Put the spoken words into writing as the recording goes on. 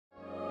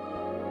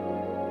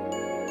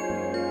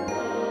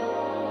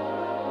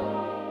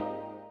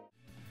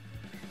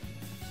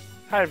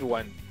Hi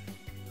everyone,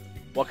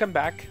 welcome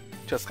back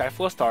to A Sky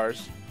Full of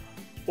Stars,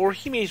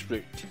 Orihime's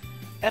Route,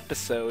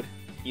 Episode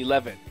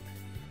 11.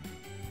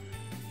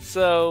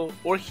 So,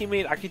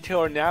 Orihime and Akito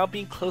are now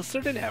being closer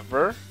than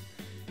ever,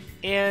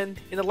 and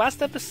in the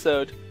last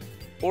episode,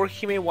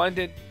 Orihime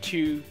wanted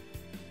to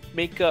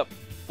make up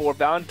for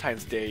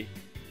Valentine's Day,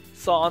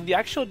 so on the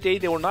actual day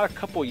they were not a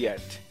couple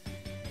yet,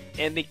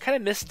 and they kind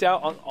of missed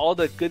out on all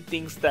the good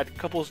things that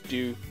couples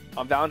do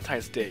on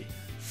Valentine's Day,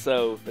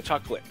 so the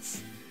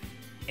chocolates.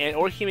 And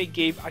Orihime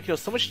gave Akito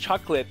so much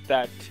chocolate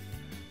that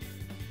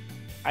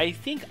I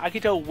think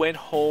Akito went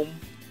home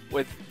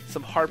with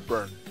some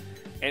heartburn,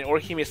 and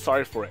Orihime is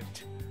sorry for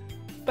it.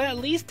 But at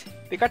least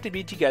they got to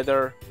be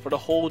together for the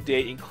whole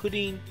day,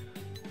 including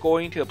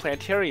going to the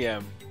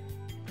planetarium,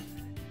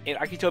 and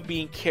Akito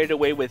being carried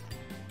away with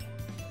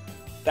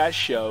that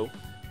show,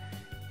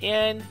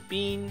 and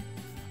being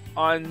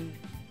on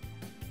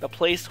the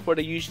place where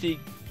they usually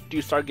do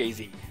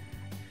stargazing.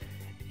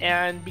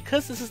 And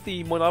because this is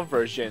the Mono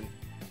version,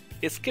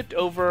 it skipped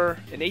over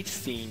an H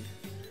scene,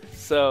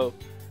 so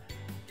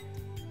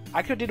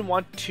Akito didn't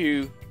want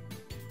to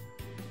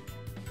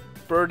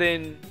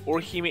burden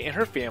Orihime and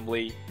her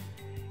family,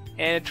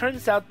 and it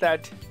turns out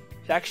that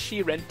he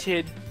actually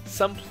rented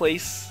some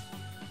place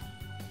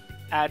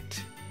at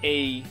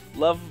a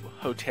love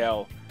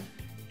hotel,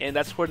 and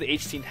that's where the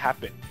H scene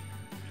happened.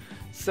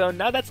 So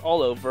now that's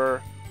all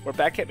over, we're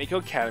back at Miko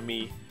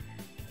Academy,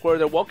 where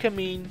they're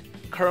welcoming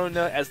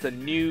Korona as the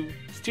new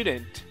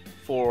student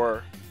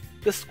for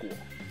this school.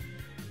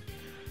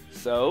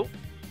 So,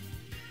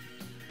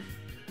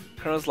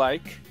 Korona's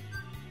like,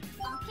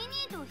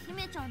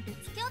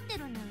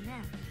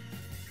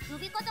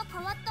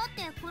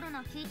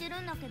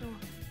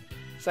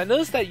 so I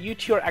noticed that you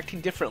two are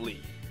acting differently.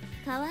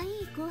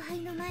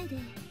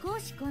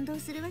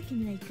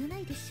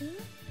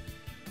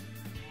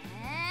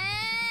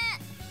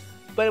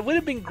 But it would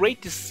have been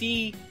great to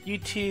see you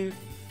two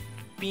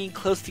being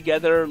close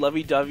together,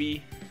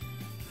 lovey-dovey.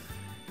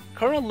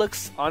 Korona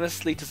looks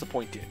honestly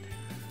disappointed.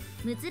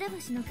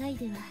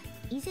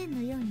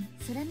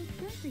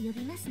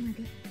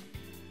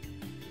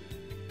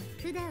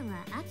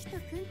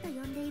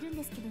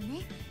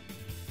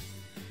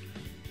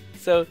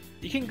 So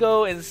you can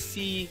go and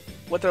see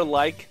what they're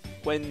like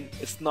when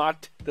it's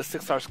not the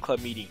 6 Stars Club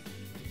meeting.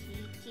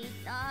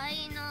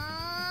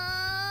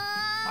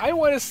 I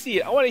want to see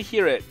it. I want to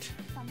hear it.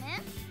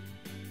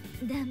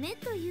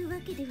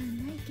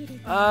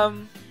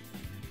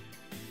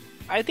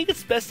 I think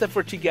it's best if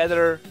we're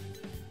together,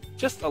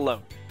 just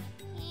alone.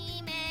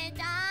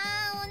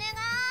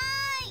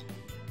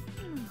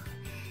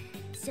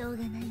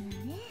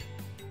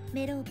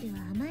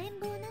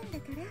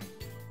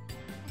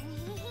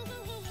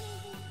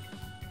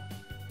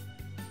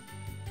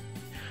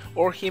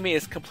 Orihime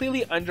is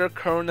completely under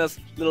Korona's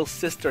little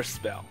sister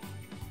spell.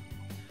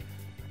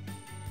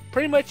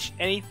 Pretty much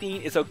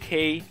anything is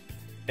okay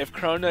if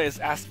Korona is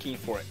asking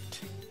for it.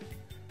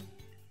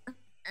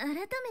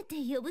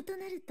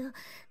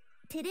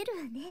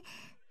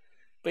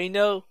 But you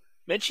know,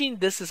 mentioning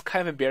this is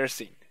kind of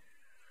embarrassing.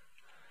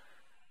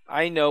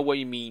 I know what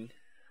you mean.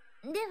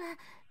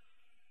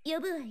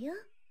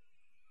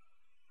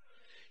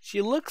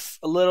 She looks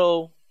a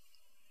little,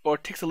 or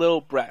takes a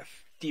little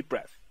breath, deep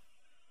breath.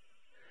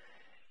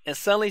 And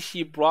suddenly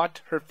she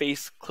brought her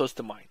face close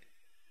to mine.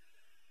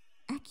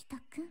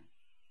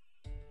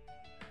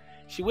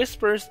 She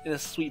whispers in a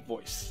sweet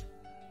voice.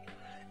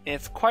 And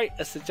it's quite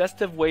a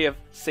suggestive way of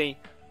saying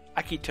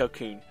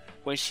Akito-kun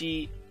when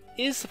she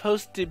is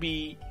supposed to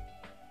be,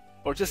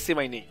 or just say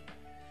my name.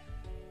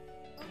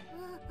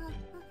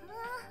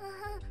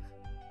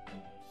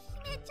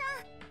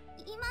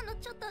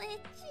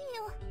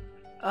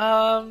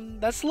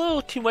 That's a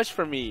little too much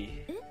for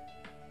me.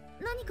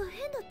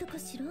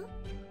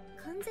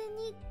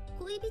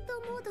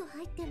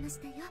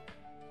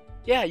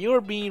 Yeah, you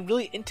were being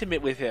really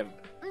intimate with him.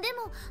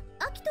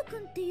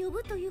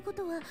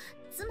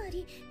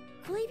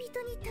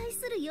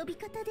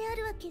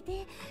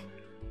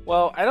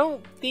 Well, I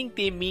don't think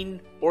they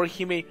mean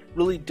Orihime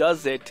really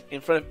does it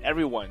in front of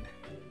everyone.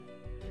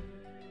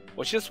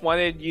 Well, she just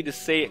wanted you to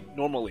say it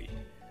normally.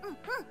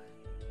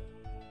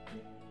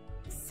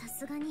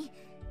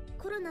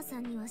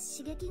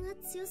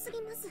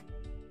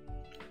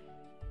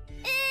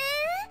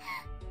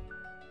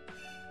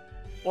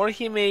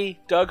 Orihime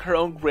dug her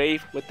own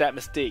grave with that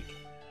mistake.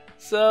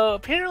 So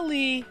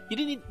apparently you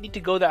didn't need to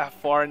go that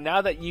far.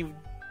 Now that you've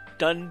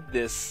done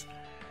this,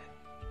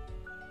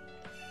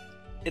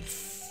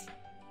 it's,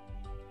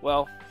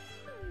 well,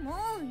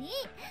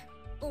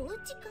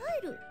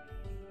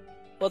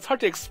 it's hard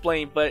to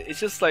explain, but it's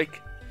just like,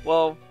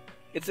 well,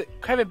 it's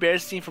kind of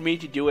embarrassing for me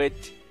to do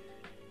it,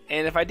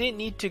 and if I didn't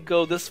need to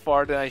go this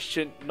far, then I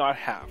should not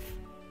have.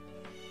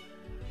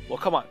 Well,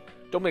 come on,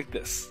 don't make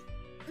this.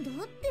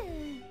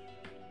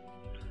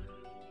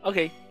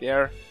 Okay,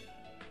 there.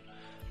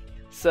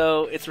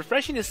 So it's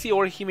refreshing to see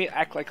Orihime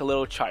act like a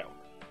little child.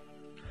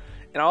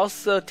 And I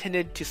also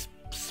tended to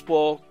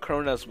spoil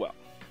Korona as well.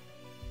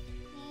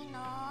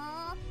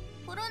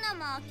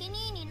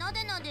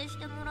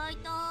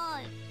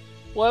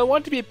 Well, I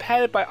want to be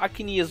patted by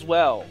Akini as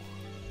well.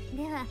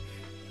 では、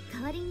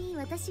代わりに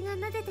私が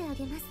撫でてあ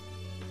げます。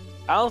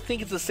I don't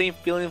think it's the same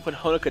feeling when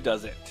Honoka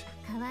does it.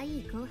 可愛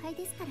い後輩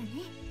ですから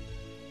ね。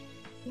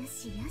よ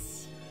しよ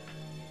し。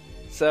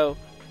So,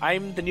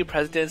 I'm the new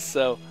president,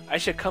 so I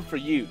should come for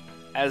you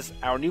as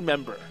our new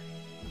member.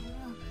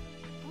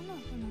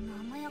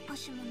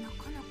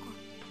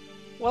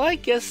 Well, I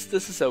guess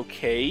this is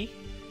okay.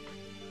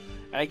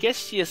 I guess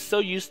she is so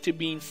used to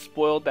being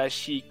spoiled that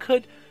she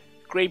could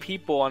grade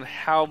people on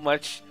how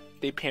much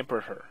they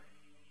pamper her.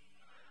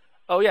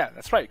 Oh yeah,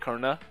 that's right,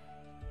 Korona.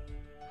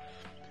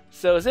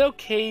 So is it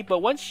okay, but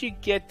once you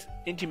get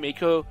into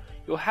Meiko,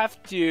 you'll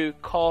have to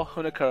call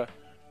Honoka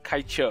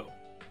Kaicho.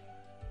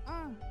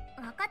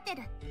 分かって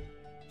る。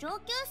上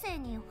級生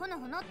にほの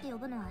ほのって呼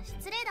ぶのは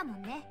失礼だも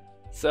んね。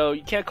So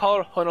you can't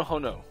call her Hono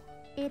Hono.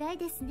 偉い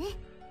ですね。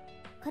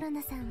コロ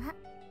ナさんは。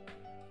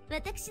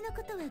私の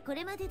ことはこ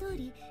れまで通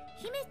り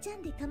姫ちゃ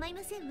んで構い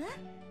ませんわ。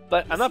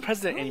But I'm not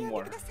president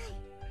anymore.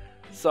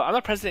 So I'm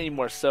not president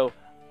anymore, so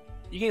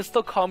you can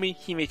still call me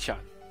Hime-chan.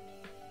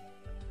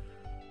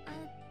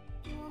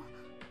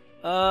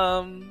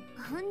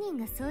 本人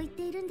がそう言っ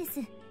ているんで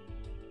す。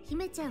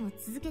姫ちゃんを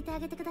続けてあ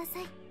げてくださ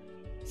い。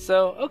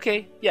So,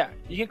 okay, yeah,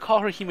 you can call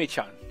her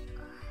Hime-chan.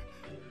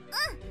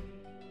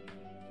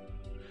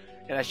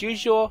 And as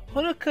usual,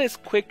 Honoka is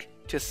quick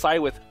to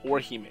side with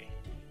Orihime.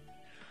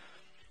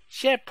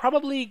 She had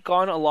probably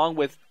gone along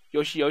with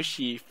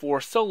Yoshi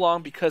for so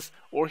long because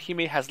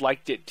Orihime has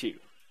liked it too.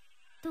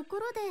 とこ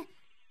ろで、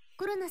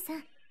コロナさ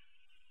ん、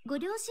ご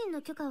両親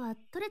の許可は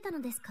取れたの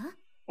ですか？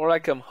 Or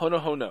like Hono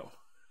Hono.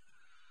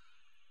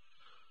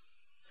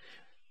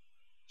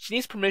 She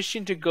needs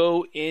permission to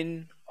go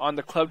in on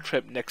the club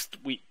trip next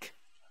week.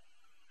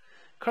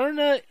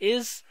 Korona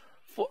is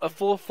a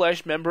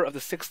full-fledged member of the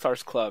Six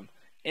Stars Club,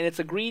 and it's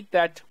agreed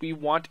that we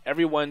want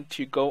everyone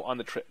to go on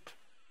the trip.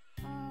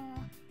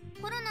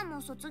 コロナ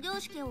も卒業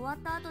式終わっ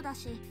た後だ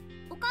し、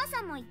お母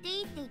さんも行って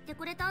いいって言って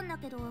くれたんだ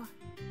けど。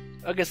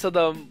Okay, so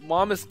the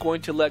mom is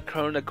going to let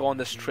Korona go on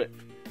this trip.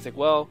 It's like,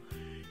 well,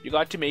 you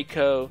got to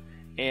Meiko,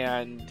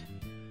 and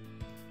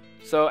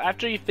so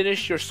after you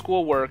finish your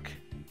schoolwork,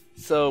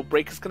 so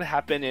break is gonna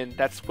happen, and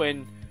that's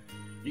when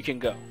you can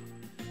go.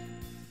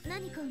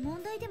 何か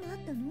問題でもあっ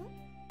たの?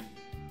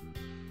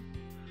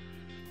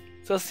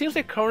 So it seems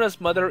like Korona's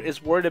mother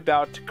is worried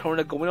about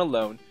Korona going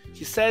alone.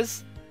 She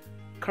says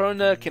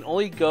Korona can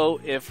only go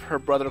if her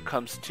brother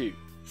comes too.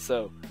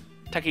 So,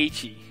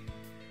 Takeichi.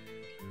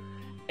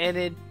 And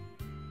it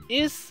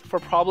is for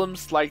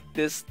problems like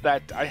this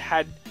that I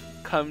had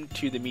come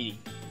to the meeting.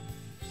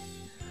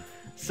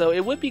 So it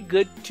would be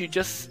good to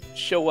just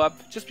show up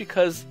just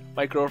because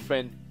my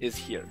girlfriend is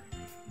here.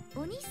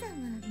 お兄さんは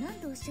何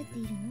とおっしゃって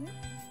いるの?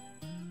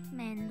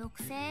 めんど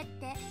くせーっ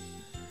て。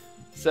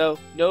So,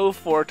 no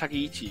for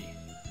Takeichi.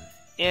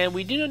 And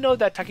we do know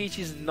that Takeichi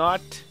is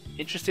not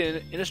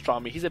interested in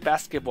astronomy. He's a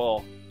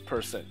basketball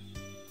person.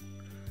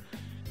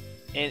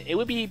 And it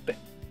would be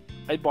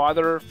a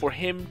bother for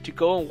him to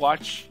go and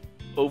watch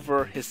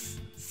over his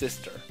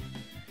sister.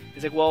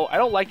 He's like, well, I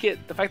don't like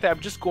it. The fact that I'm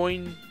just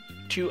going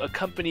to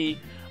accompany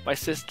my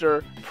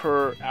sister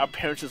per our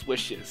parents'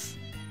 wishes.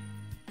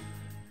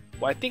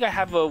 Well, I think I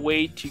have a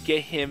way to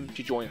get him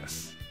to join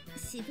us.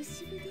 しぶ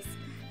しぶですか?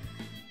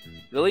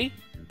 Really?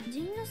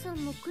 ジンノさん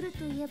も来る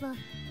といえば、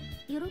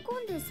喜ん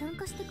で参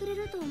加してくれ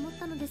ると思っ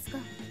たのですが。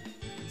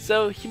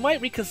So he might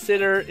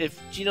reconsider if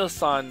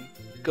Gino-san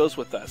goes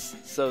with us.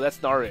 So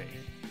that's Nare.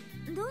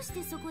 どうし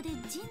てそこで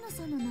ジンノ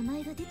さんの名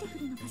前が出てく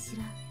るのかし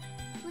ら。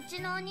う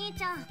ちのお兄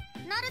ちゃん、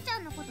ナルちゃ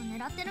んのこと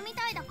狙ってるみ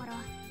たいだから。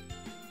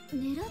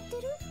狙って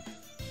る？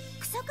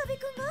草壁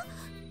くんが？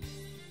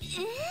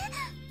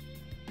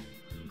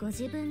ご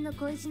自分の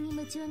恋路に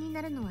夢中に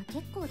なるのは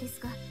結構で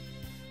すが、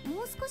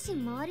もう少し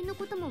周りの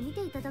ことも見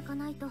ていただか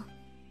ないと。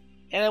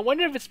And I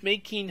wonder if it's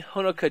making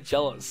Honoka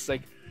jealous.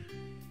 Like,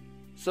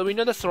 so we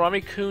know that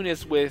Sarami-kun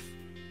is with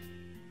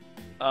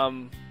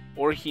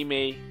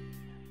Orihime,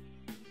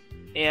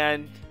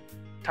 and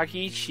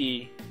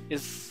Takeichi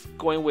is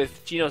going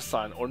with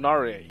Gino-san or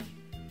Nare.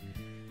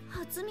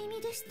 初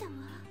耳でしたわ。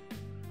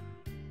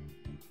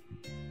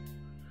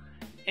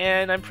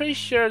And I'm pretty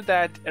sure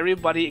that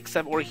everybody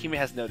except Orihime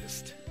has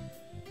noticed.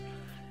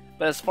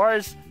 But as far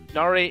as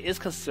Nare is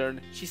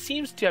concerned, she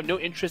seems to have no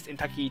interest in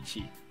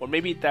Takeichi, or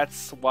maybe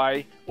that's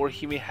why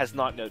Orihime has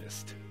not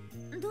noticed.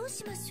 どう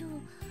しましょう。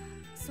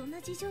そん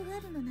な事情があ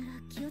るのなら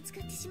気を使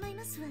ってしまい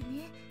ますわね。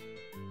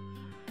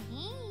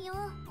いいよ、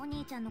お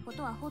兄ちゃんのこ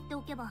とは放って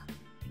おけば。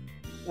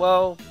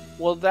Well,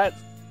 will that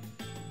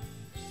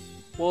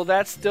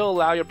still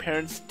allow your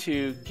parents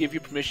to give you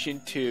permission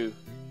to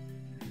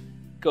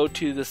go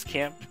to this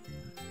camp?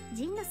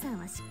 ジンノさん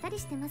はしっかり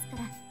してますか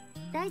ら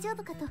大丈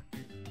夫かと。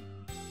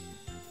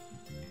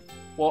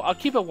Well, I'll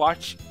keep a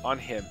watch on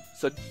him,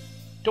 so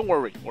don't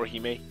worry,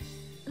 Orihime.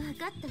 わ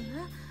かった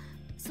わ。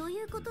そう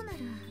いうことなら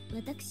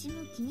私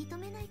も気に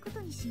留めないこ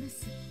とにしま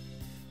す。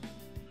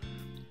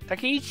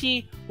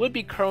Takeichi would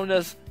be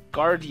Korona's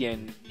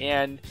guardian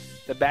and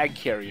the bag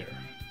carrier.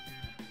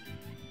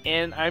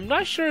 And I'm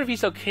not sure if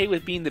he's okay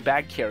with being the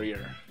bag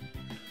carrier.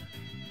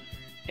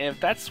 And if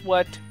that's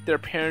what their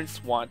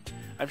parents want,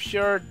 I'm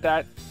sure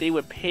that they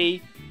would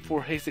pay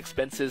for his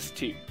expenses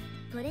too.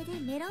 これで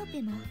メロー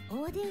ペも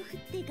大手を振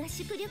って合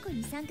宿旅行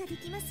に参加で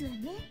きますわ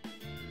ね。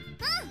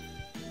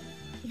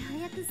よ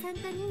うやく参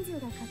加人数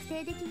が確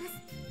定できます。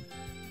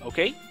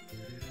Okay.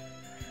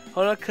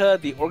 Honoka,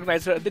 the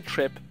organizer of the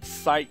trip,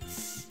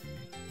 sighs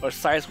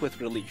with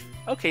relief.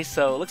 Okay,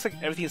 so it looks like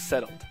everything's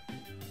settled.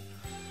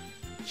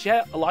 She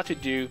had a lot to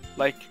do,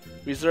 like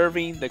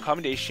reserving the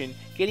accommodation,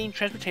 getting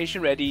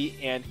transportation ready,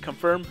 and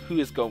confirm who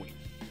is going.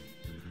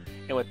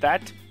 And with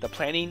that, the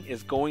planning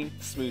is going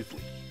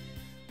smoothly.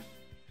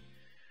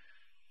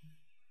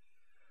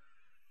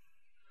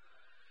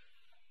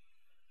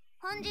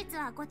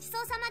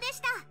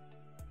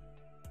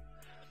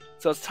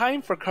 So it's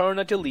time for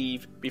Korona to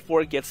leave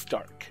before it gets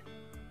dark.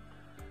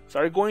 So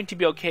are you going to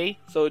be okay?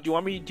 So do you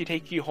want me to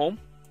take you home?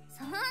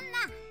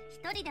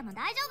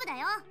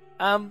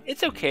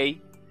 It's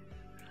okay.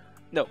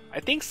 No, I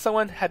think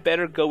someone had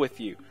better go with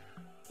you.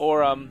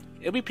 Or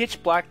it'll be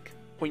pitch black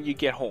when you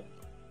get home.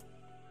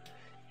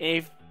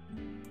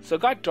 So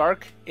it got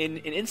dark in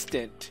an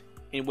instant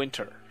in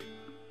winter.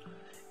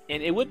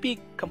 And it would be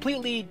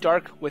completely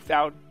dark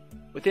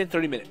within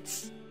 30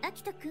 minutes.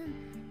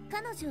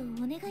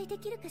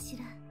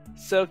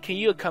 So can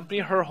you accompany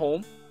her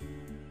home?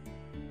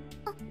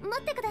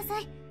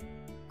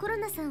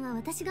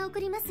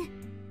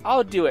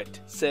 I'll do it,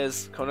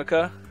 says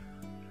Honoka.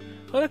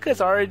 Honoka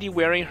is already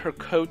wearing her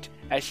coat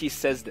as she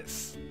says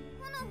this.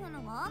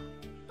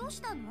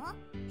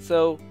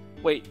 So,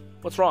 wait,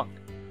 what's wrong?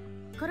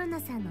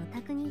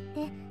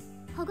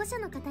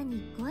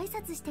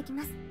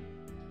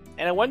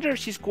 And I wonder if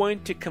she's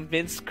going to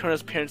convince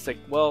Korona's parents, like,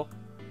 well,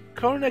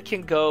 Korona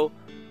can go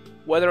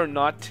whether or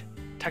not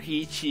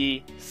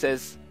Takeichi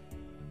says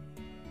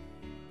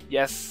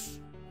yes.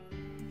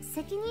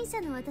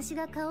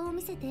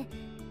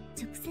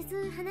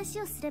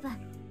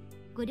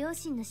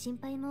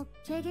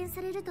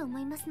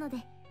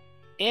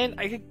 And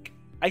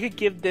I could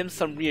give them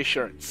some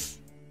reassurance.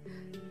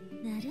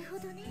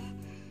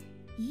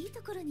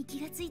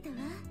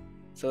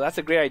 So that's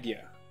a great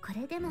idea.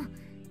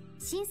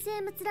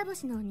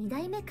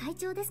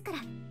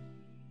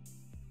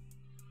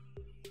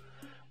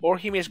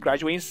 Orihime is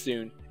graduating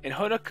soon, and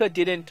Honoka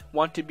didn't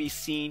want to be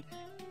seen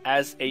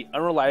as an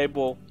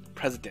unreliable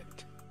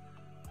president.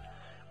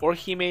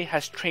 Orihime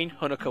has trained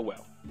Honoka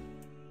well.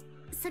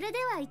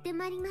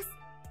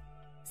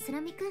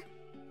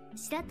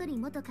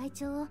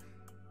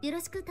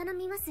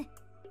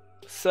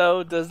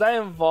 So does that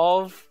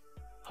involve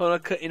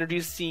Honoka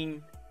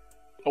introducing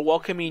or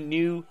welcoming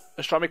new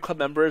astronomy club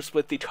members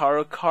with the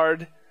tarot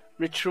card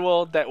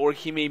ritual that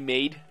Orihime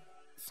made?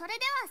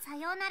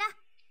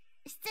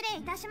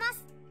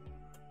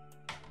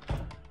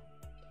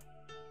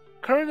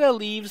 Korona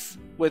leaves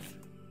with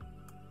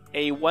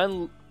a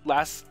one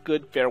last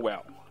good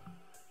farewell.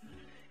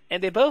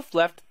 And they both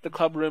left the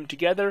club room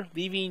together,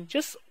 leaving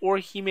just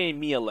Orihime and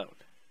me alone.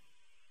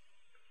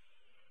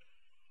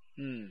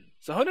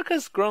 So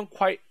Honoka's grown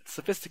quite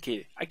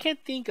sophisticated. I can't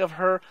think of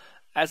her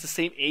as the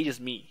same age as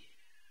me.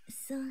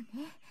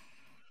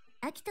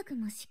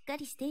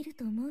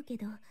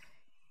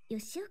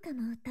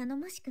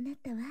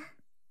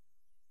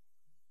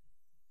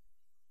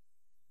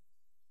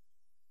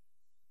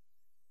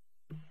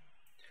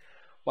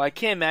 Well, I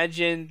can't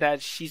imagine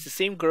that she's the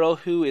same girl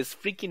who is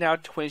freaking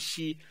out when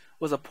she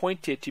was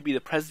appointed to be the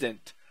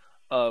president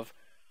of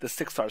the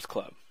Six Stars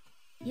Club.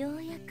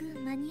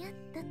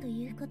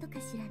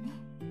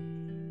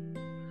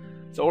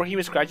 So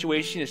Orihime's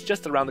graduation is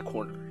just around the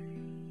corner.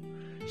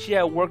 She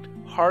had worked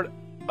hard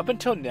up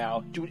until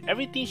now, doing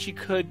everything she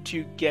could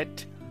to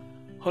get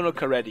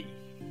Honoka ready.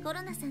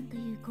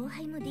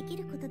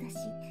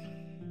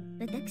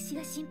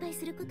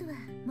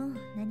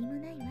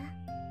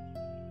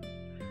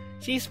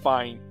 She's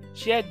fine.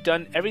 She had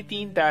done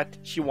everything that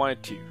she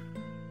wanted to.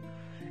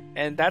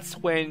 And that's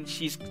when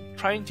she's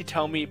trying to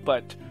tell me,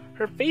 but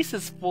her face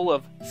is full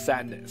of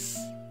sadness.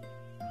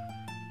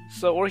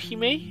 So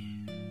Orihime?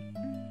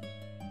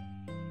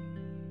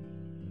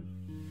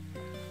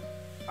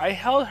 I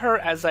held her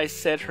as I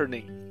said her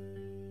name.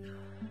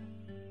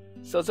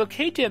 So it's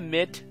okay to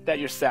admit that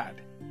you're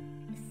sad.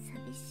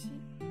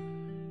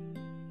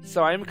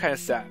 So I am kind of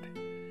sad.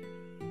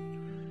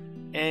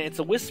 And it's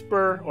a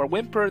whisper or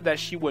whimper that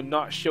she would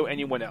not show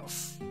anyone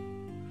else.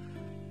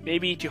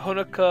 Maybe to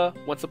Honoka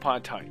once upon a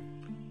time.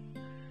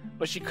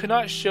 But she could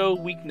not show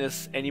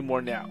weakness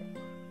anymore now.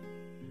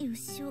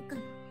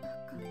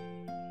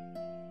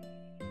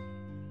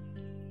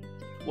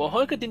 Well,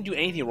 Honoka didn't do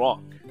anything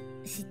wrong.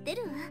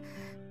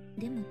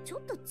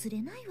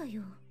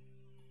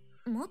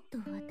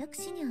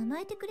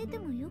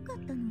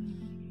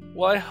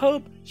 Well, I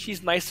hope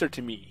she's nicer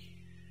to me.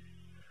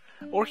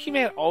 Orihime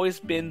had always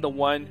been the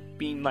one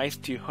being nice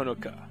to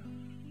Honoka.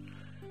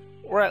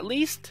 Or at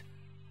least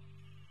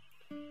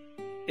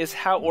is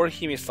how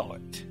Orihime saw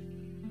it.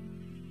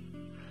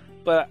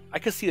 But I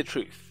could see the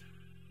truth.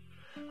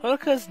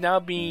 Honoka is now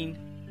being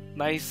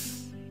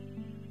nice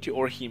to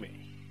Orihime.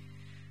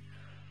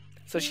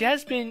 So she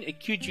has been a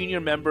cute junior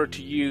member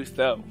to you,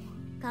 though.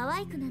 可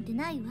愛くなんて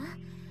ないわ。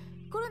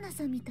コロナ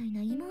さんみたい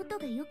な妹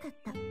が良かっ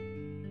た。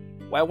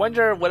Well, I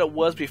wonder what it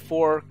was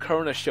before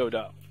Korona showed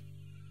up.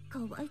 可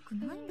愛く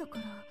ないんだか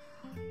ら。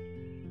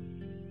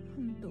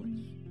本当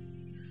に。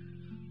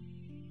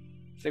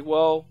It's like,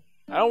 well,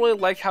 I don't really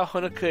like how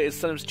Honoka is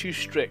sometimes too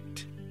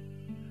strict.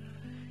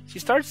 She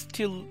starts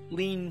to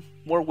lean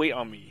more weight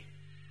on me,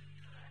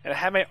 and I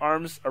had my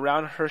arms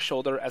around her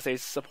shoulder as I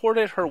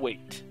supported her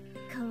weight.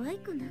 可愛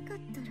くなかっ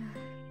たら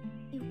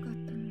よかっ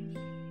たのに。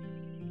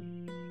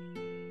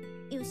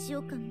吉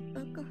岡の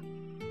バカ。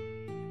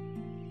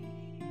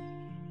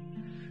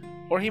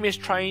Orihime is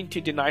trying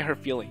to deny her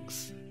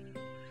feelings,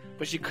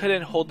 but she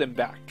couldn't hold them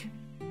back.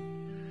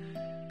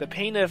 The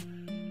pain of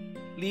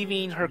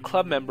leaving her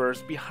club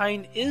members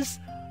behind is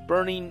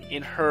burning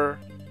in her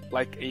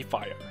like a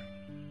fire.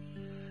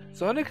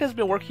 So Honoka has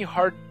been working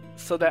hard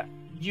so that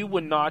you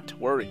would not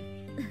worry.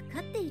 分か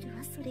っている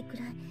わ、それく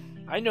らい。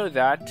I know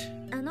that.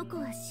 あの子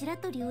は白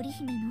鳥織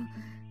姫の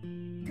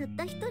たっ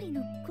た一人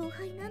の後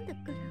輩なんだか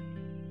ら。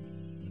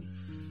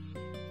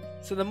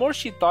So the more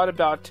she thought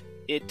about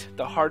it,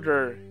 the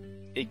harder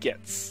it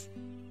gets.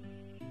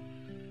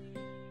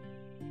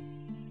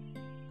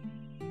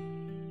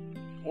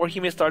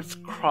 Orihime starts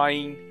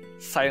crying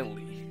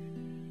silently.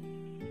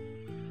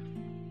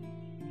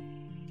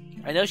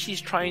 I know she's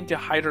trying to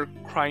hide her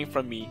crying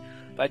from me,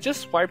 but I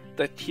just wiped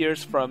the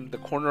tears from the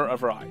corner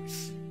of her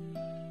eyes.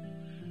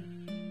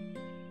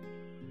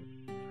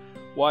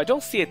 Well, I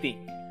don't see a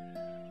thing.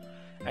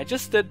 I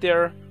just stood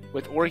there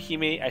with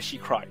Orihime as she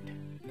cried.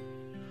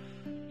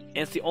 And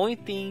it's the only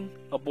thing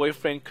a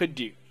boyfriend could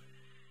do.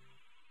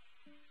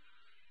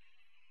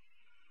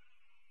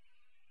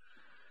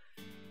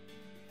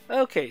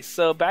 Okay,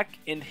 so back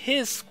in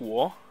his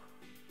school,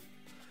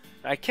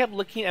 I kept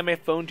looking at my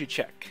phone to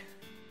check.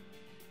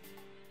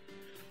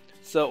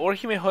 So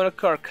Orihime and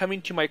Honoka are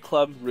coming to my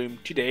club room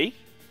today,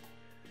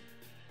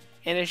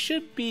 and it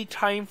should be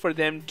time for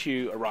them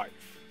to arrive.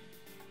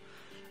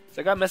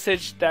 So I got a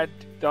message that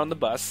they're on the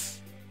bus,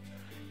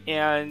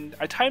 and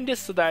I timed it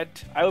so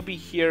that I will be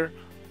here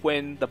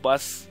when the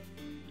bus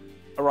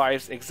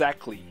arrives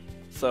exactly.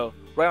 So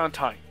right on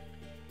time.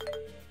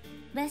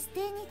 バス停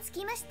に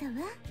着きましたわ。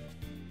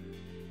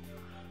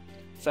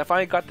So I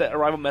finally got the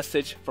arrival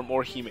message from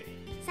Orihime.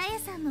 さや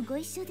さんもご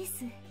一緒で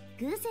す。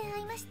偶然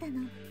会いました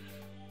の。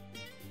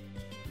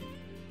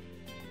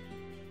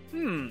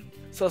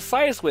So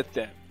Saya's with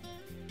them.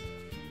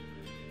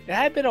 It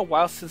had been a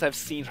while since I've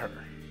seen her.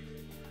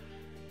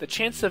 The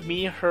chance of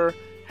meeting her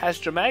has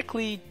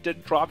dramatically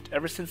dropped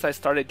ever since I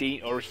started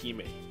dating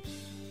Orihime.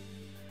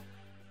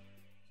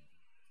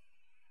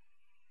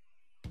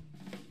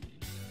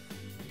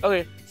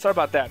 Okay, sorry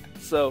about that.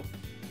 So,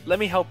 let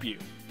me help you.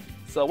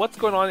 So, what's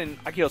going on in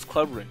Akito's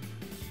club room?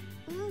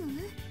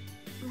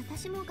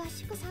 私も合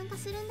宿参加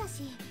するんだ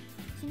し、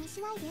気にし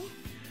ないで。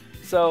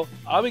So,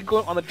 I'll be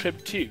going on the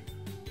trip too.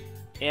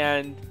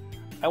 And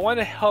I want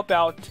to help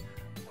out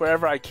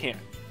wherever I can.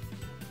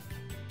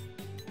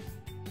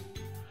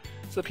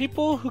 So, the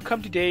people who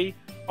come today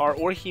are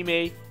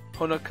Orihime,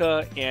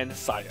 Honoka, and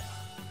Saya.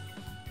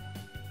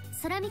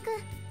 空見くん、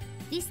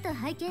リスト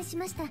拝見し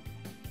ました。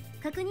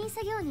確認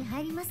作業に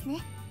入りますね。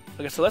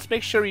Okay, so let's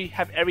make sure we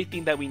have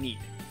everything that we need.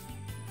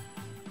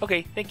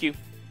 Okay, thank you.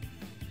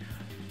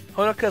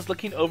 Honoka is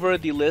looking over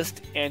the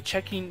list and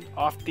checking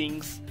off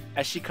things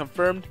as she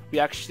confirmed we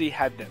actually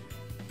had them.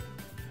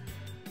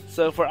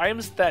 So for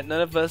items that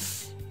none of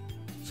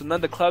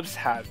the clubs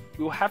have,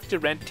 we will have to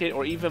rent it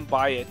or even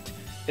buy it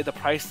if the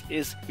price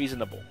is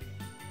reasonable.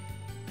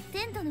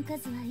 テントの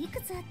数はい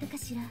くつあったか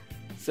しら。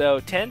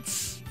 So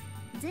tents.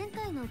 前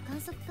回の観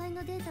測隊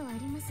のデータはあり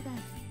ますが、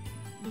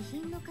備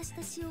品の貸し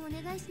出しをお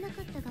願いしな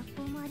かった学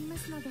校もありま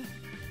すので。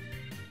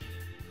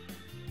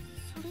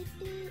それっ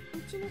て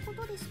うちのこ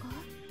とですか?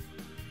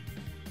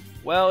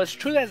 Well, it's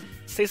true that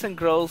Seisen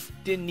girls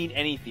didn't need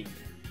anything.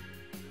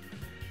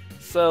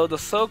 So the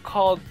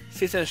so-called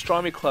Seisen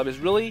Astronomy Club is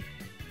really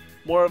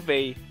more of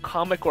a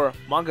comic or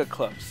manga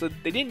club, so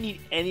they didn't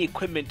need any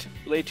equipment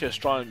related to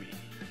astronomy.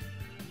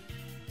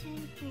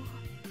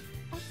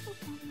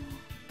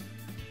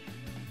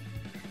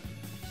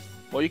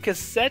 Well, you can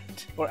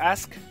set or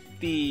ask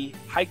the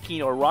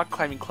hiking or rock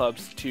climbing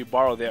clubs to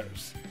borrow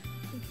theirs.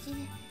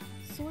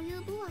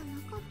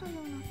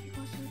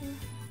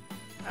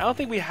 I don't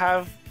think we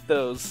have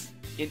those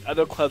in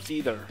other clubs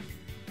either.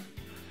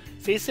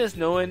 Seisen is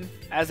known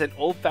as an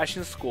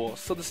old-fashioned school,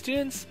 so the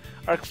students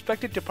are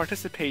expected to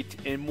participate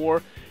in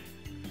more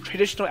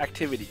traditional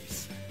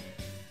activities.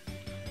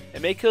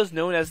 And Meiko is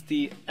known as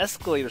the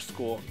escalator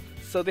school,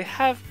 so they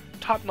have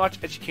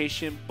top-notch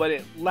education, but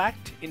it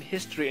lacked in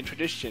history and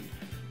tradition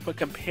when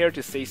compared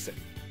to Seisen.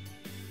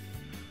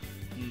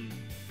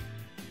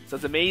 So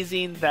it's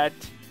amazing that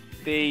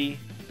they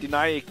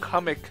deny a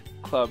comic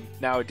club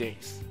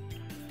nowadays.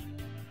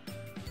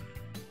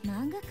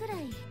 漫画くら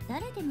い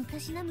誰でもた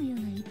しなむよう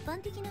な一般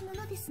的なも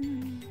のですの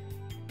に。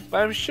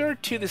 But I'm sure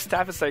too the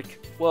staff is like,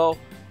 well,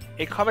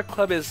 a comic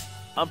club is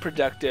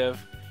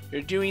unproductive.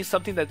 You're doing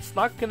something that's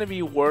not going to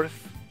be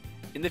worth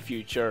in the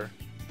future.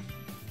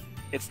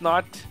 It's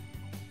not,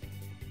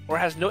 or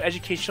has no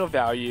educational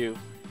value.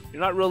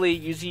 You're not really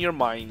using your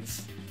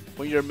minds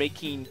when you're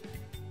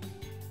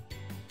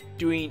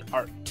doing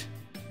art.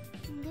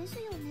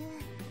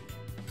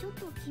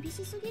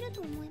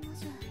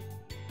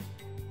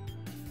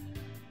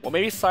 Well,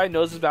 maybe Sai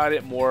knows about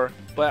it more,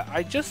 but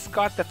I just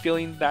got the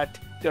feeling that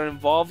they're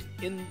involved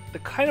in the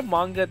kind of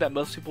manga that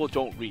most people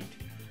don't read.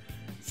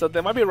 So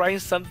they might be writing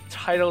some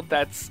title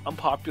that's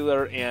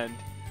unpopular and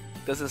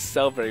doesn't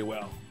sell very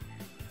well.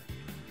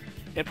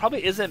 It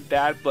probably isn't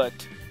bad, but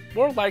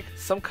more like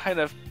some kind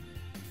of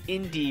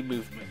indie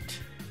movement.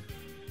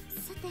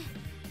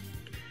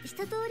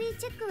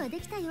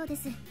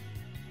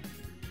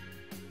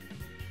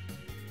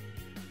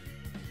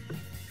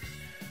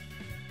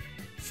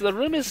 So the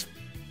room is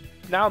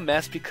now a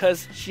mess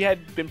because she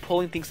had been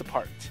pulling things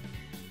apart.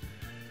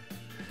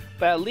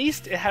 But at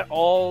least it had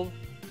all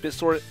been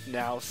sorted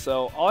now,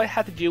 so all I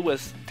had to do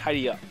was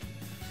tidy up.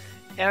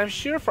 And I'm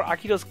sure for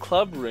Akito's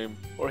club room,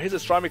 or his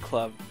astronomy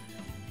club,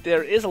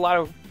 there is a lot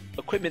of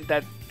equipment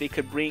that they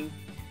could bring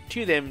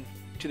to them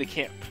to the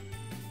camp.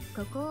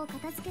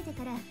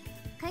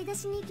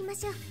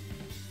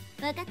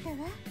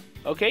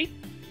 Okay.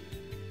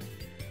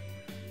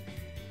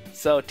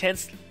 So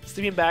tents,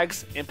 sleeping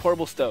bags, and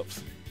portable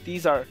stoves.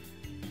 These are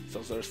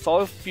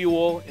solid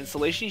fuel,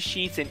 insulation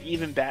sheets, and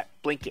even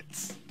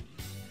blankets.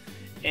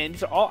 And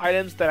these are all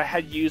items that I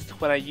had used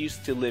when I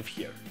used to live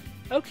here.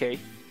 Okay.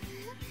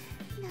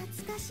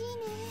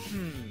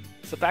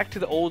 So back to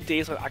the old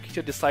days when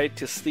Akito decided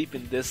to sleep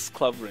in this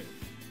club room.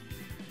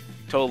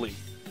 Totally.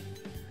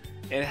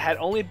 And it had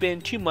only been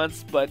 2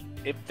 months, but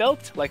it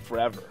felt like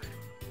forever.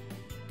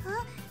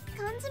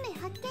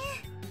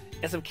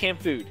 And some canned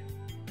food.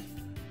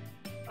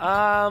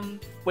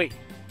 Wait,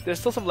 there's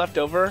still some left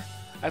over?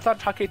 I thought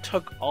Take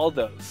took all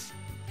those.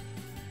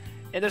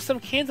 And there's some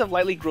cans of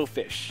lightly grilled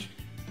fish.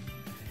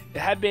 It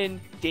had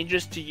been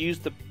dangerous to use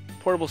the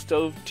portable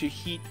stove to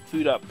heat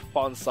food up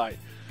while inside,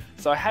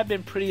 so I had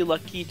been pretty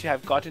lucky to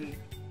have gotten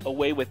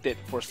away with it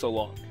for so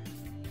long.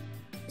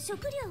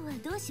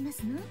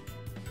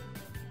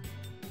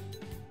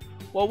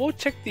 Well, we'll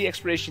check the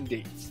expiration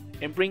dates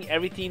and bring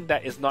everything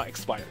that is not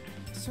expired.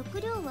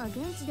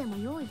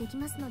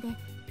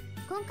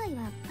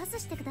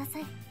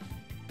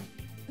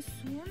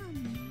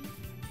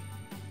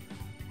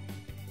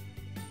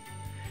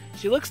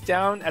 She looks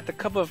down at the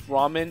cup of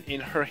ramen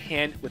in her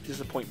hand with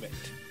disappointment.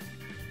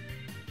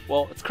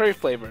 Well, it's curry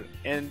flavored,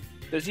 and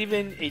there's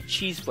even a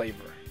cheese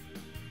flavor.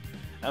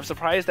 I'm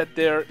surprised that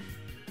there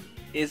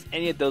is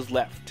any of those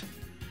left.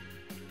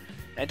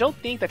 I don't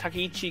think that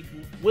Takeichi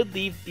would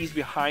leave these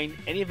behind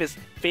any of his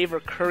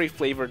favorite curry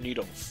flavored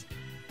noodles.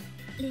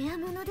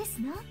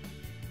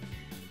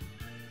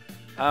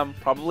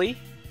 Probably.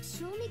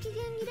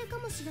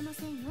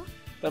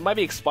 But it might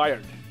be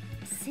expired.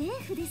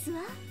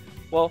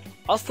 Well,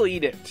 I'll still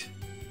eat it.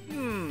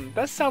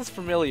 That sounds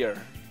familiar.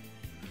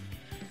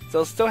 So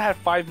it'll still have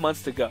 5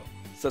 months to go,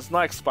 so it's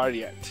not expired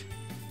yet.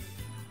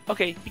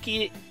 Okay, you can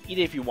eat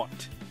it if you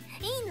want.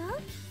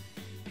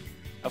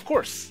 Of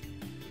course.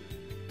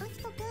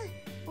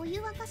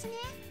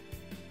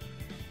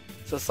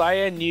 So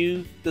Saya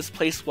knew this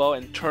place well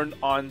and turned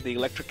on the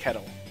electric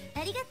kettle.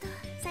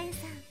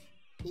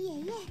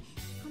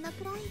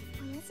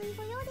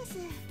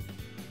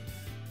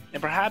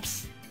 And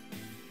perhaps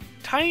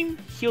time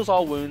heals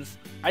all wounds.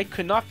 I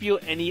could not feel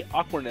any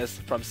awkwardness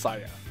from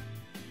Saya.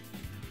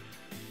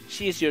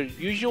 She is your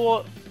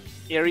usual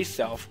airy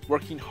self,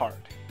 working hard.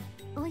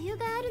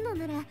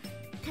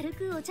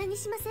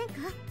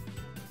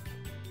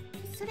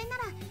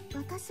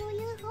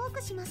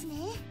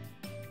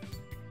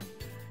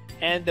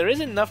 And there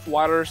isn't enough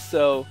water,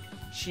 so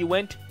she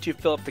went to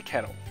fill up the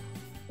kettle.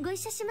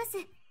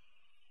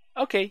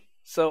 Okay,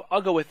 so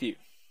I'll go with you,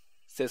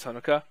 says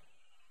Honoka.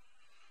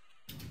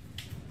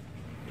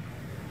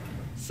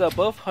 So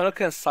both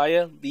Honoka and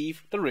Saya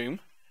leave the room.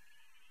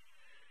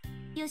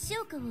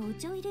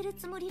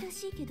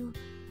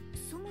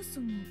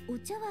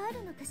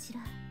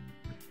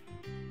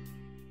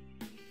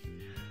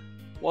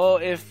 Well,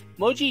 if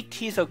Moji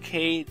tea is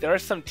okay, there are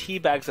some tea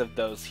bags of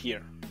those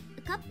here.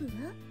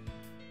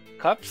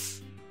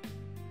 Cups?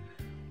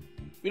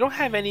 We don't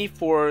have any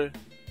for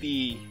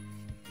the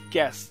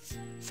guests,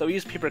 so we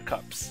use paper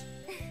cups.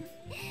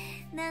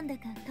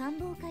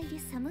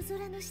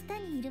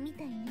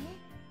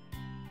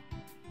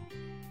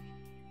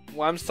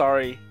 Well, I'm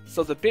sorry,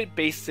 so it's a bit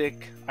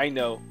basic, I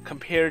know,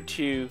 compared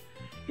to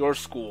your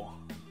school.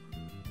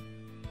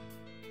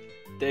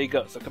 There you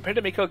go, so compared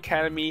to Mako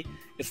Academy,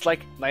 it's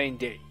like night and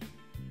day.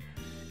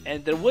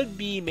 And there would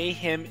be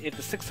mayhem if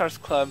the Six Stars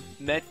Club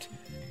met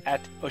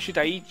at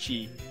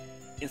Oshitaichi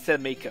instead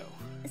of Mako.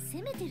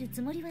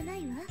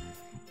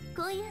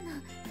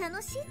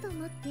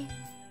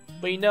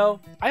 But you know,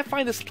 I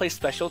find this place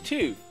special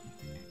too.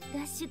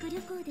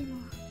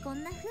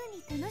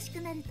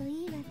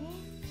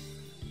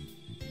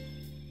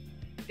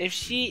 if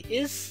she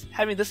is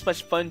having this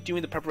much fun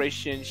doing the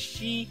preparation,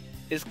 she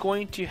is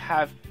going to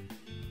have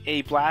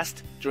a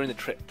blast during the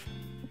trip.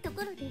 と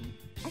ころで、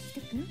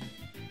Akito 君。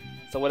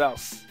 So what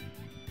else?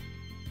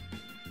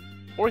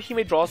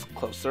 Orihime draws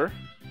closer.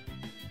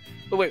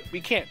 But wait,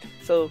 we can't.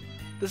 So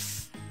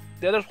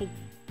the others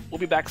will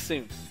be back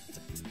soon.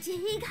 違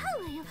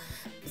うわよ。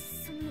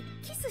その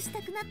キスし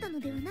たくなったの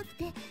ではなく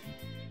て。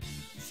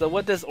So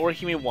what does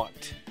Orihime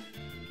want?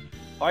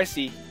 Oh, I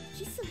see.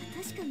 キスは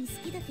確かに好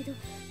きだけど、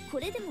こ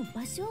れでも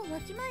場所をわ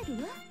きまえ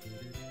るわ。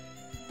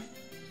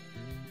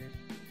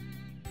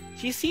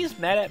She seems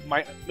mad at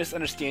my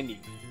misunderstanding.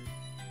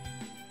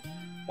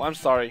 Well, I'm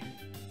sorry.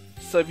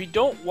 So if you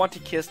don't want to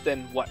kiss,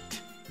 then what?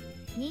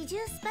 二重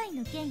スパイ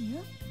の件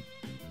よ。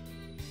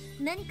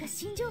何か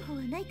新情報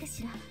はないか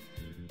しら。こ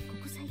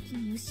こ最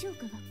近吉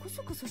岡がコ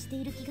ソコソして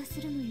いる気がす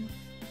るのよ。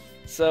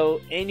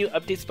So, any new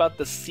updates about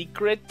the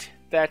secret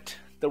that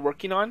they're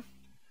working on?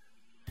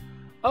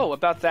 Oh,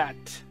 about that.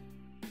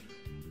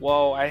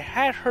 Well, I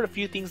had heard a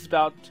few things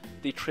about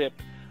the trip,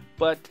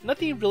 but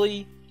nothing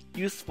really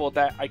useful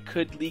that I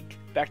could leak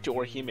back to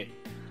Orihime.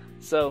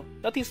 So,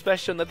 nothing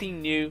special,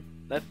 nothing new,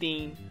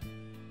 nothing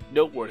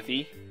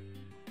noteworthy.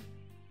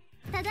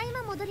 ただい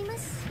ま戻りま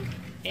す。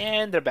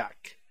 And they're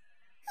back.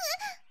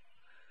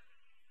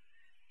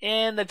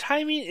 And the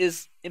timing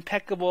is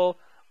impeccable,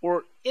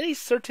 or in a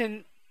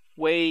certain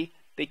way,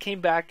 they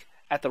came back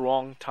at the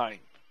wrong time.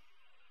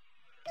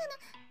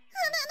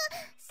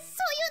 そ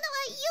ういうの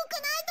は良く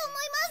ないと思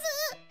いま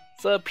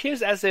す。 So it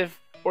appears as if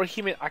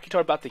Orihime and Akito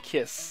are about to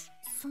kiss.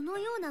 その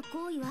ような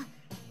行為は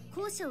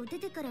校舎を出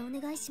てからお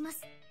願いしま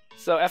す。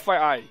 So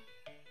FYI,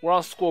 we're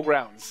on school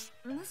grounds.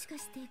 もしか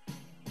して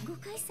誤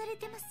解され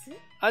てます？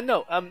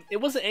 No, it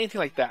wasn't anything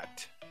like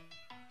that.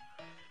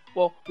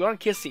 Well, we aren't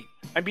kissing.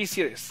 I'm being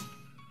serious.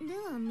 で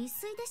は未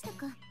遂でした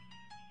か。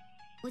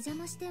お邪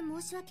魔して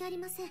申し訳あり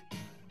ません。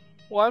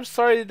 Well, I'm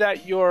sorry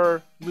that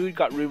your mood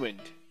got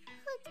ruined. ひ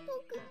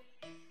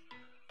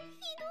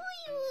ど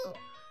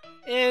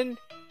いよ。 And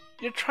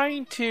you're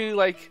trying to,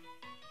 like,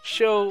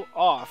 show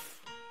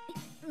off.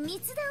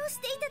 密談をし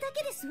ていただ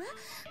けですわ。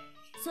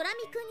空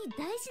見くんに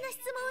大事な質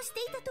問をして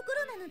いたとこ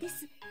ろなのです。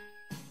そう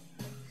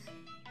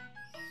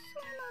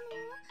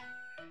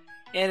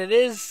なの？ And it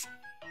is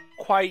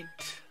quite...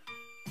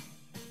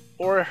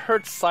 or it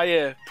hurts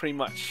Saya pretty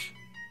much.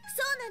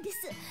 そうなんです。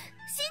信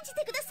じ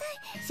てください。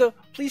 So,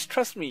 please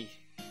trust me.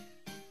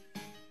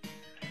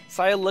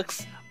 Saya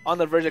looks on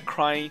the verge of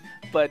crying,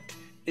 but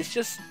it's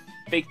just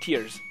fake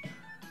tears.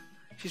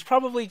 She's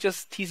probably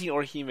just teasing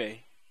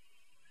Orihime.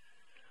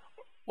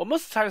 Well,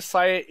 most of the time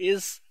Saya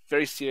is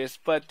very serious,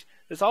 but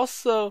there's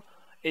also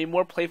a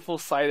more playful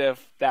side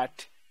of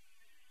that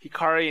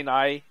Hikari and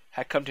I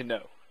had come to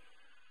know.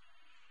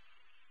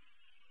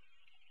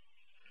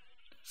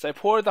 So I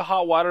poured the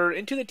hot water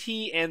into the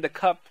tea and the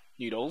cup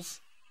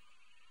noodles.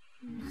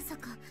 まさ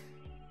か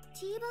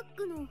ティーバッ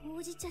グのほ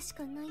うじ茶し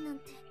かないなん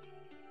て。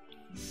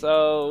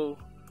 So,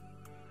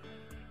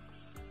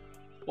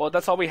 well,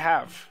 that's all we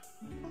have.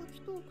 秋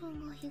藤く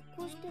んが引っ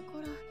越してか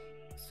ら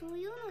そう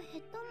いうの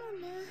減ったも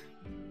んね。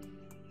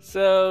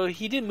 So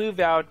he did move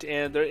out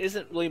and there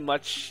isn't really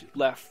much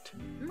left.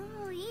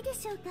 もういいで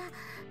しょうか。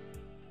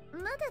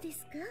まだで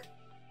すか？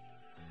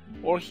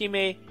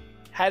 Orihime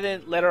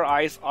hadn't let her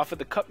eyes off of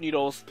the cup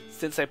noodles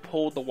since I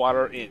pulled the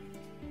water in.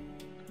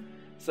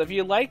 So if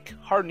you like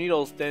hard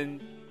noodles, then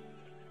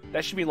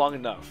that should be long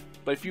enough.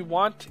 But if you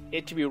want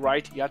it to be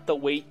right, you have to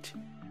wait.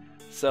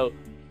 So,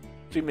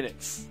 3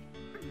 minutes.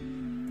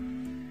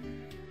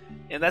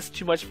 And that's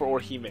too much for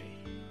Orihime.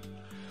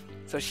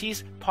 So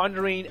she's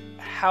pondering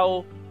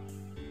how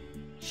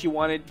she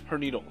wanted her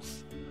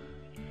noodles.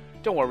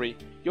 Don't worry,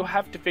 you'll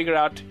have to figure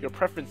out your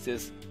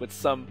preferences with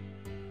some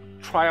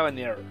trial and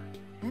error.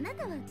 あな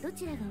たはど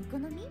ちらがお好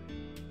み？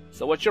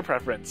 So what's your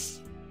preference?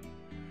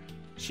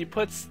 She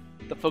puts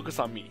the focus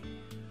on me.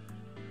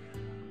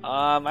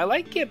 I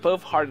like it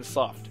both hard and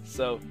soft,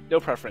 so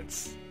no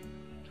preference.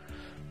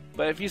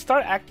 But if you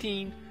start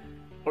acting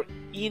or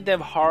eating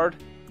them hard,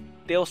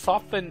 they'll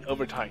soften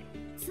over time.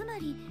 つま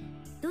り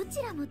ど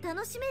ちらも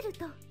楽しめる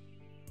と。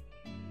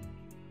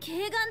軽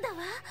眼だ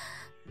わ。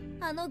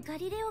あのガ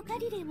リレオ・ガ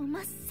リレイも真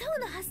っ青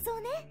な発想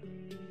ね。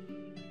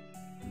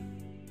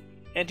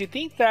 And to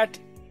think that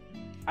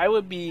I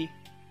would be,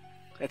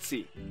 let's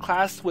see,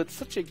 classed with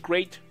such a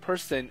great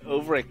person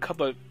over a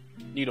cup of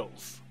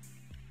noodles.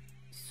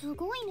 す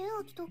ごいね、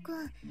秋人く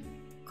ん。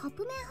カッ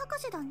プ麺博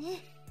士だね。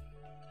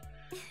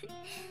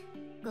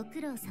ご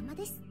苦労様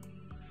です。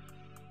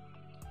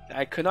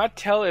 I could not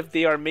tell if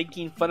they are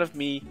making fun of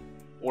me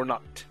or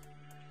not.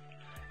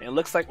 And it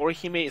looks like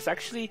Orihime is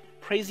actually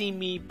praising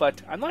me,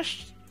 but I'm not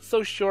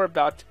so sure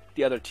about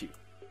the other two.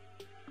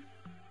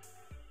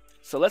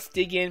 So let's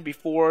dig in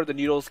before the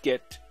noodles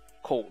get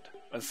cold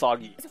and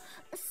soggy.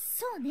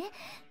 そうね。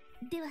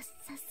では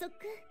早速。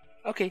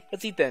 Okay,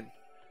 let's eat then.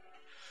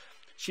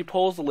 She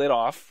pulls the lid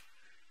off,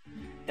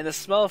 and the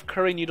smell of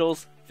curry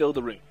noodles filled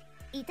the room.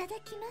 いただ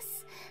きま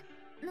す。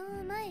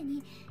の前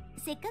に、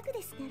せっかく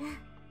ですか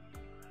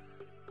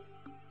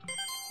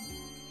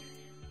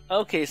ら。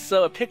Okay,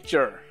 so a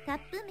picture. カッ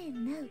プ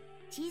麺ナウ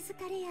チーズ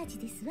カレー味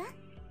ですわ。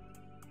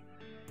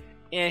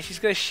 And she's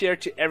gonna share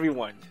to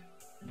everyone.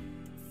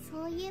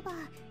 そういえば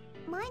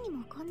前に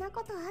もこんな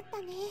ことあった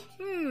ね。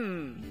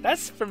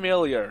That's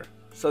familiar.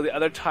 So the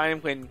other time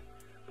when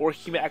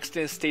Orihime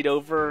accidentally stayed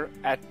over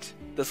at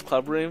this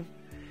club room,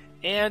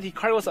 and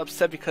Hikaru was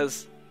upset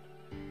because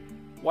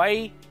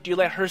why do you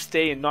let her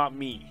stay and not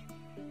me?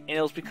 And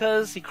it was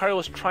because Hikaru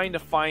was trying to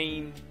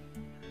find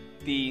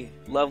the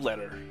love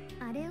letter.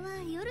 あれ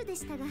は夜で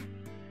したが。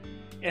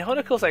 And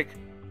Honoka was like,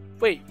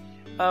 wait,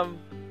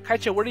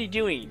 Kaicho, what are you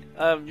doing?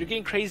 You're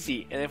getting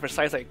crazy. And then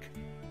Versailles like,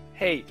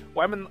 hey,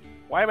 why am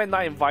I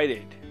not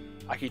invited?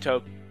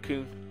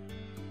 Akito-kun.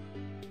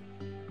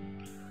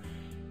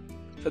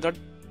 So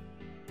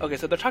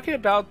they're talking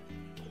about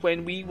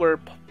when we were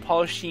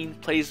polishing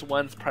Plays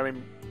 1's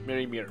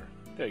primary mirror.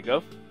 There you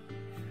go.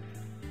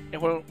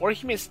 And when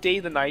Orihime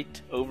stayed the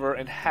night over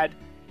and had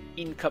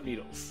eaten cup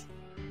noodles.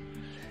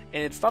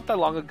 And it's not that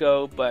long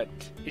ago, but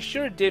it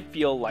sure did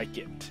feel like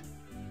it.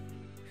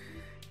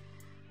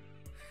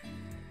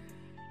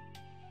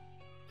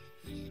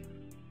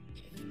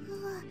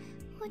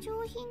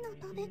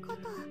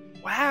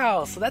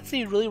 Wow, so that's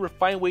a really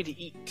refined way to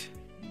eat.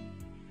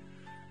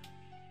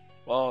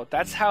 Well,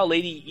 that's how a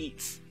lady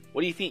eats.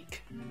 What do you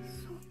think?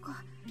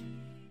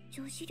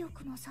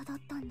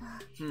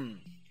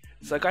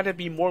 So I gotta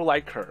be more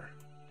like her.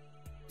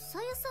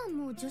 さやさん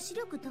も女子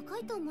力高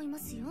いと思いま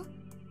すよ。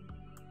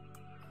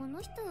この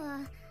人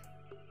は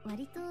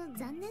割と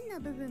残念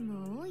な部分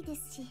も多いで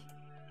すし。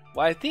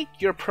Well, I think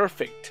you're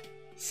perfect,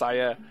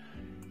 Saya.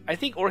 I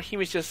think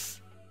Orihime is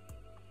just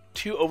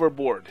too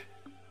overboard,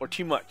 or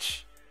too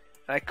much.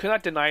 And I could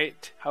not deny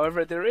it.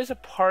 However, there is a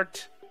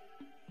part,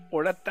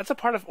 or that's a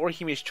part of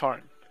Orihime's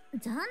charm.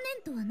 残念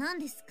とは何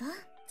ですか？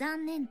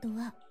残念と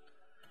は。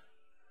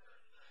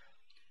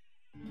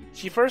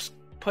She first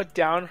put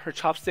down her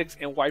chopsticks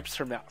and wipes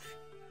her mouth.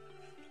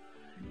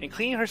 And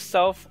cleaning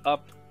herself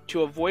up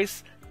to a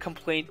voice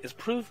complaint is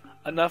proof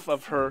enough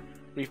of her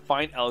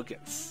refined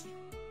elegance.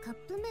 カッ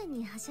プ麺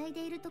にはしゃい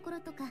でいるところ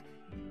とか、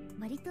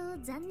割と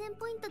残念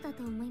ポイントだ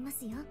と思いま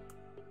すよ。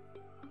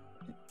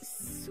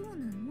そうな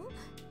の？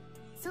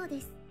そう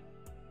です。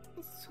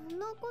そん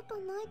なこと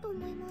ないと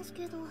思います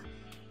けど、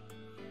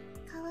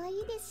可愛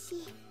いですし。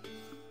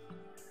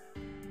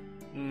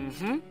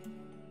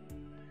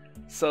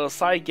So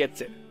Sai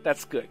gets it.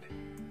 That's good.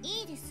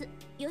 いいです。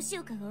吉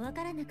岡がわ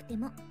からなくて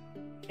も。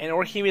And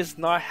Orihime is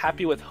not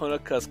happy with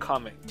Honoka's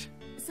comment.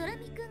 空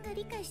見くんが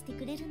理解して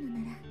くれるの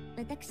なら、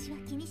私は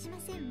気にしま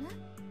せんわ。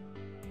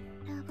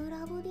ラブ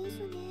ラブです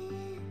ね。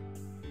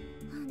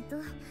ほんと、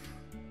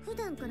普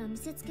段から見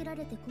せつけら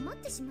れて困っ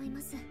てしまいま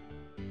す。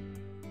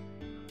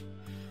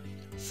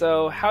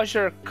So, how's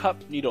your cup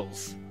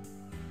noodles?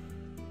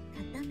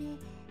 固め、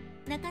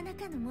なかな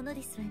かのもの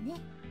ですわね。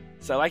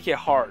So I like it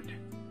hard.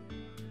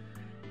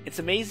 It's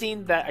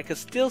amazing that I could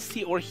still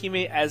see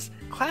Orihime as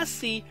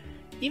classy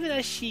even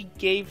as she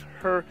gave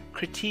her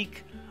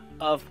critique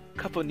of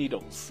cup of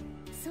noodles.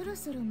 そろ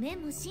そろ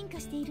麺も進化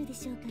しているで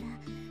しょうか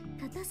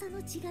ら、硬さの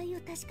違い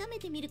を確かめ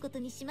てみること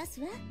にします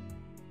わ。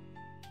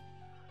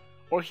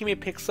Orihime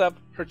picks up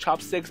her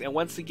chopsticks and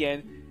once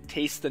again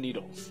tastes the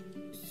noodles.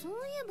 そうい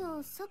え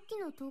ばさっき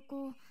の投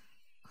稿、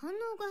反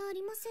応があ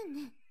りません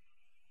ね。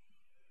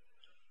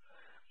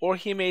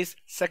Orihime's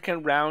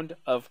second round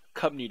of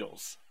cup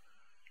noodles.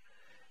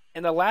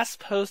 And the last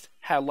post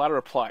had a lot of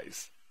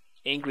replies.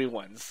 Angry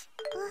ones.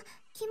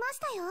 来まし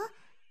たよ。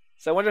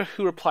So I wonder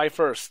who replied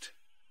first.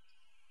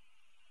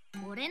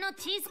 俺の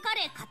チーズカ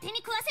レー勝手に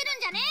食わせる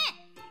んじゃね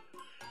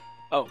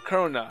え。 Oh,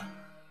 Korona.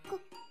 コロ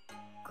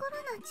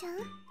ナちゃん？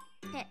っ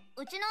て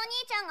うちのお兄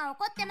ちゃんが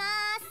怒ってま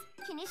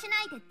す。気にし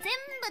ないで全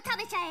部食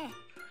べちゃえ。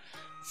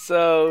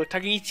 So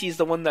Takeichi is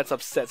the one that's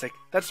upset. It's like,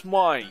 that's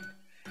mine.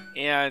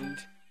 And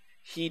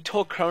he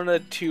told Korona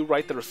to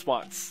write the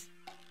response.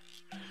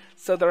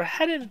 So there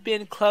hadn't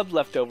been club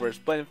leftovers,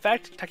 but in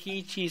fact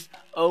Takeichi's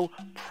own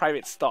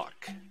private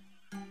stock.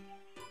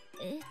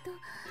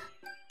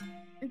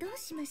 どう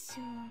しまし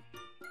ょう。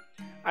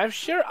 I'm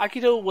sure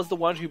Akito was the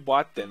one who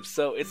bought them,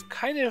 so it's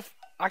kind of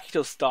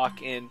Akito's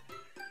stock and...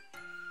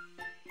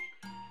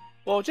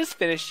 Well, just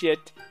finish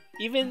it.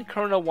 Even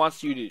Korona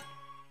wants you to...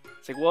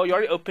 It's like, well, you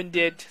already opened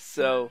it,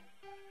 so...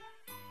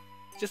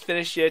 Just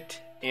finish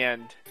it,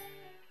 and...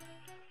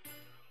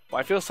 Well,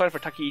 I feel sorry for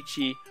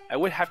Takeichi. I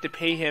would have to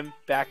pay him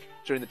back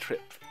during the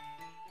trip.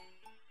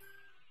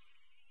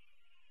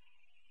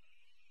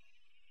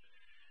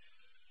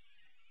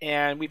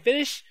 And we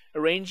finish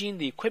arranging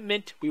the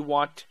equipment we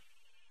want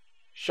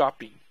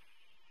shopping.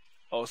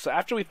 Oh, so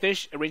after we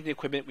finished arranging the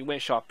equipment, we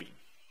went shopping.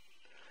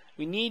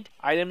 We need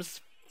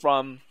items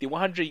from the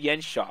 100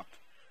 yen shop.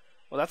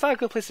 Well, that's not a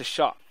good place to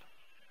shop.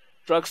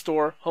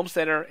 Drugstore, home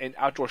center, and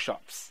outdoor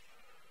shops.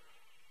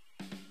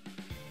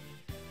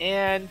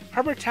 And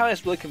Harbor Town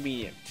is really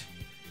convenient.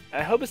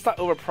 And I hope it's not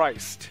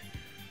overpriced.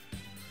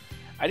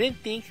 I didn't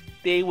think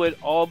they would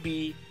all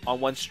be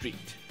on one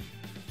street.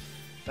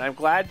 And I'm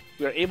glad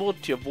we are able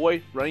to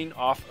avoid running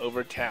off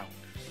over town.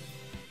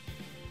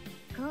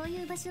 こう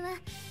いう場所は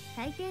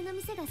大抵の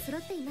店が揃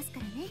っていますか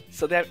らね。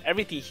 So they have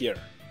everything here.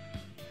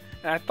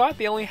 And I thought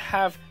they only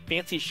have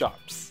fancy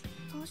shops.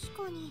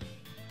 確かに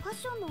ファッ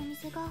ションのお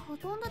店がほ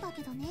とんどだ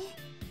けどね。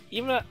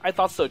 Even I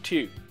thought so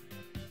too.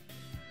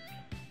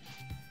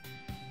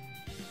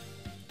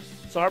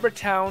 So Harbor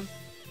Town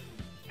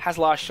has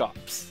a lot of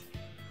shops.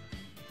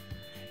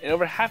 And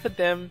over half of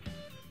them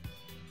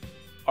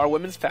are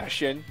women's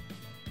fashion.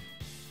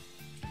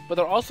 But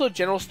there are also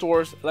general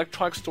stores,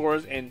 electronic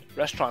stores, and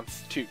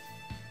restaurants too.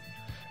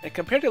 And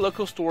compared to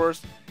local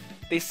stores,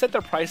 they set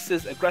their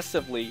prices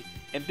aggressively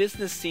and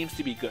business seems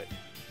to be good.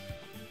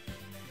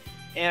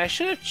 And I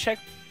should have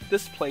checked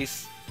this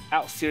place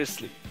out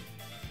seriously.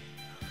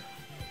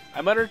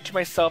 I muttered to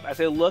myself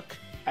as I look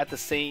at the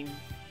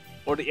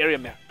area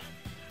map.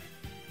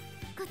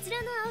 こち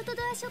らのアウト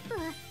ドアショップ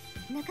は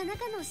なかな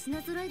かの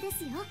品揃えで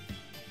すよ。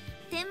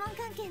天文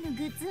関係の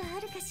グッズはあ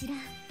るかしら。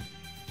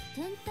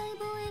天体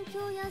望遠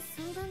鏡や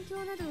双眼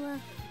鏡などは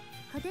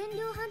家電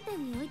量販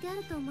店に置いてあ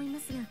ると思いま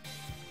すが、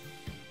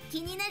気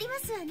になりま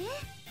すわね。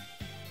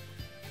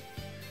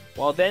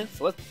 Well then,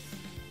 so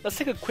let's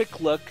take a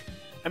quick look.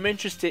 I'm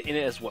interested in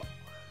it as well.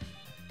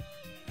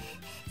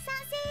 賛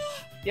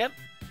成。 Yep.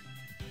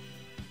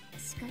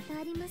 仕方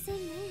ありません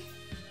ね。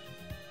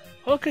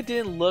 Honoka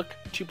didn't look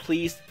too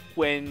pleased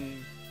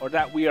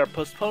that we are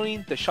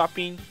postponing the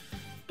shopping,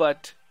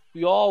 but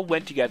we all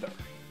went together.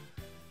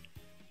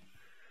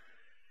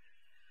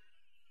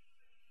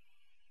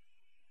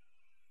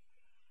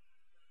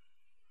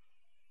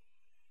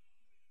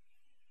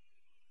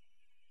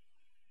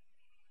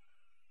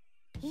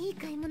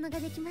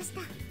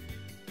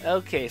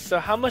 Okay, so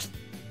how much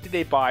did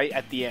they buy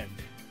at the end?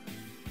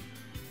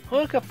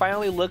 Honoka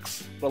finally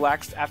looks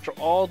relaxed after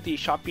all the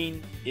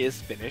shopping is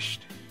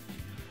finished.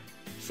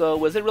 So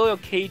was it really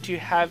okay to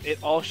have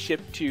it all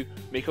shipped to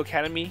Mako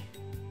Academy?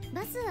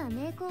 バスは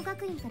明光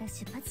学院から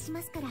出発し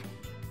ますから、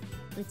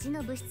うち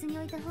の部室に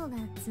置いた方が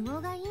都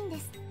合がいいんで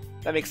す。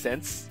 That makes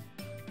sense.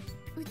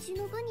 うち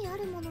の部にあ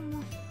るもの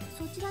も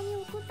そちらに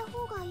送った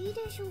方がいい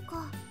でしょう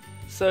か。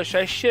 So should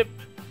I ship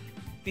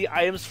the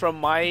items from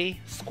my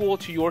school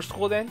to your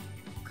school then?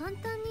 簡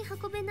単に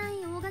運べない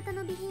大型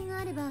の備品が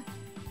あれば、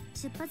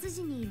出発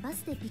時にバ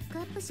スでピック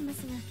アップしま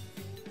すが。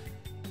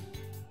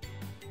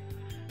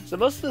 So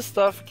most of the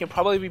stuff can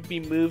probably be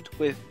moved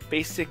with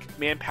basic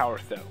manpower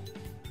though.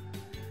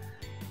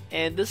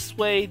 And this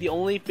way the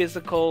only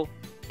physical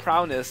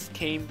prowess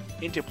came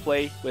into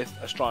play with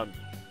astronomy.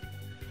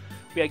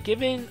 We had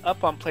given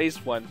up on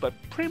place 1, but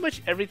pretty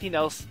much everything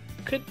else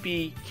could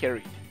be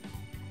carried.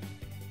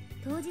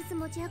 当日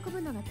持ち運ぶ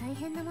のが大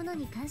変なもの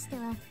に関して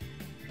は、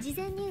事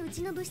前にう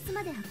ちの部室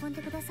まで運ん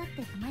でくださっ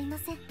て構いま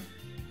せん。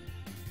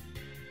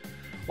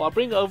 Well, I'll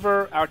bring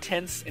over our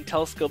tents and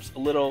telescopes a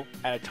little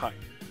at a time.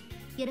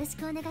 よろし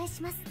くお願い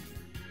します。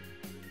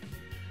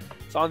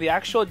 So on the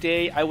actual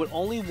day, I would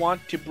only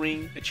want to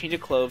bring a change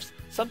of clothes,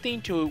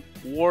 something to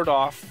ward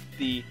off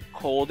the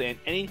cold and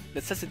any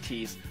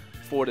necessities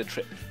for the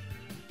trip.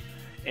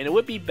 And it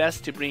would be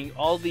best to bring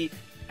all the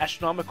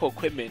astronomical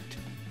equipment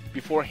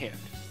beforehand.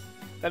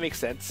 That makes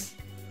sense.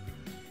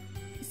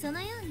 その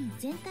ように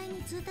全体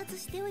に通達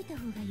しておいた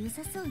方が良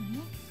さそうね。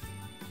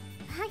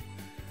はい、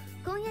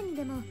今夜に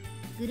でも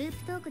グループ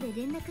トークで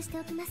連絡して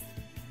おきます。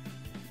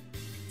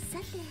さ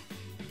て、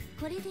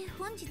これで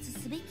本日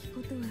すべき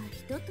ことは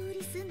一通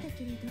り済んだ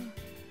けれど。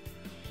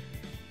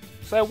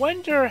 So I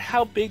wonder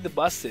how big the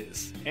bus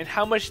is and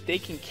how much they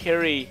can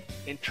carry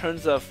in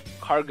terms of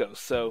cargo.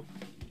 So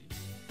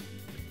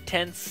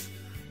tents,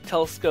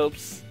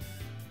 telescopes,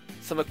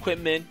 some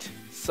equipment,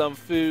 some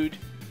food,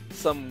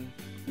 some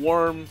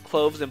warm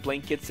clothes and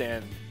blankets,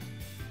 and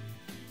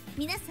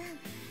皆さん、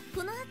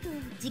この後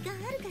時間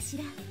あるかし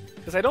ら?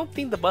 Because I don't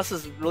think the bus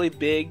is really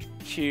big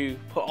to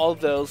put all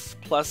of those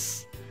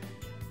plus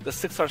the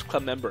Six Stars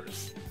Club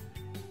members.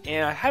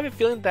 And I have a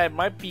feeling that it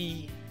might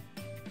be,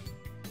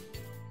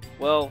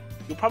 well,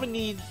 you'll probably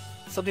need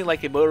something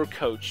like a motor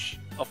coach,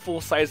 a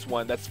full-size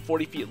one that's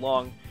 40 feet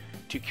long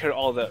to carry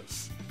all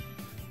those.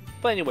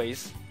 But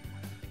anyways,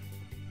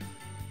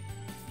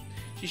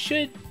 she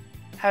should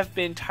have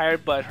been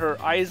tired, but her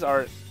eyes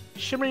are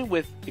shimmering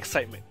with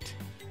excitement.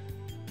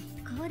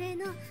 恒例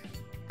の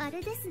あ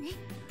れですね。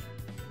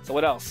 So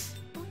what else?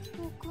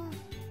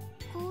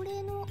 恒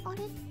例のあ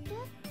れって?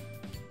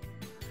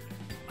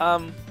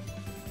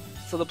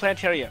 So the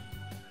planetarium.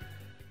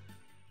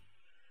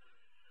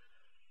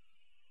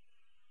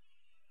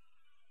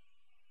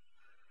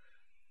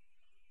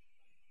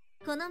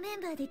 このメ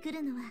ンバーで来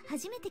るのは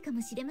初めてか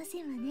もしれま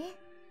せんわね。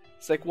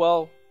 It's like,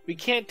 well, we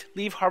can't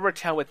leave Harbor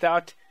Town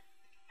without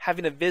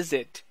having a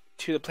visit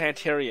to the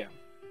planetarium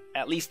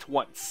at least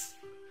once.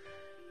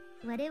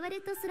 我々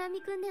と空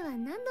見くんでは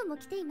何度も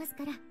来ています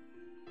から。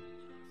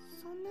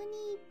そんな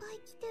にいっぱい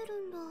来て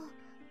るんだ。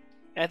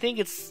 And I think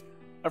it's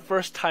our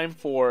first time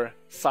for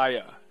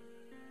Saya.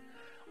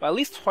 Well, at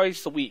least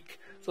twice a week.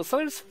 So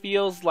sometimes it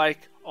feels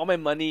like all my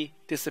money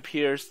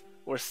disappears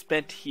or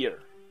spent here.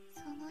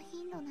 その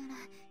頻度なら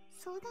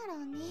そうだろ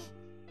うね。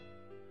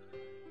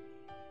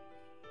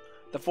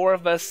 The four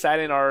of us sat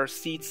in our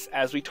seats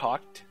as we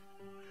talked.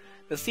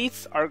 The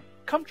seats are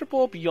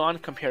comfortable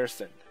beyond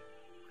comparison.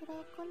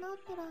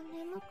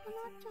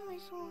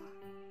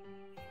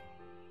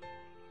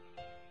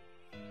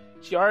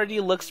 She already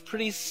looks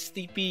pretty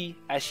sleepy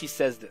as she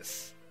says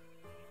this.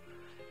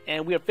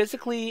 And we are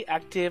physically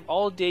active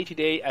all day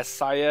today as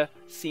Saya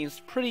seems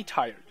pretty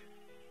tired.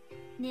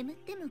 眠っ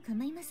ても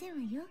構いませんわ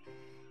よ。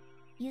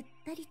ゆっ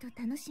たりと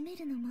楽しめ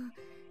るのも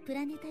プ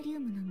ラネタリウ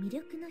ムの魅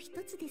力の一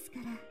つですか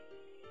ら。でも、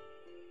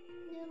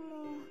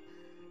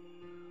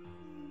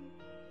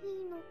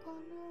いいのか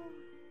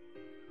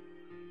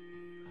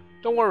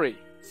な? Don't worry.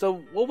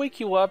 So we'll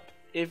wake you up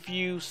if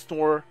you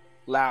snore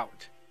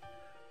loud.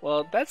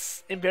 Well,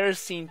 that's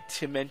embarrassing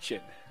to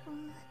mention.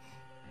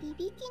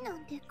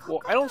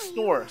 Well, I don't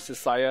snore, says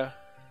Saya.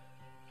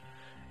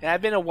 It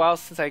had been a while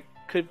since I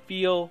could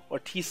feel or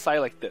tease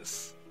Saya like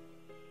this.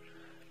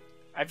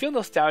 I feel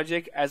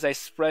nostalgic as I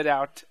spread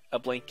out a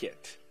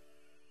blanket.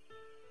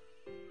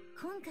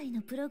 今回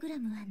のプログラ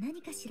ムは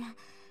何かしら?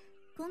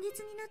 今月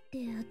になって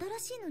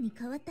新しいのに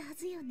変わったは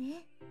ずよ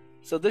ね。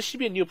 So this should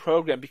be a new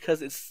program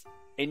because it's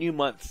a new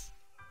month.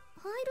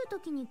 入ると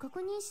きに確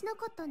認しな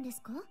かったんで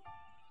すか?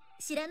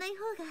 知らない方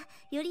が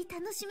より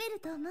楽しめる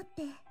と思っ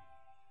て。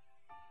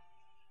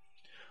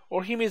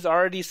 Orihime is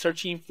already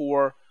searching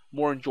for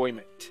more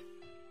enjoyment.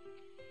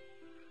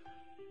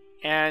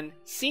 And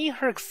seeing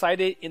her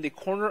excited in the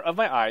corner of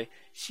my eye,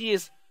 she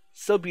is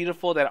so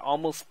beautiful that I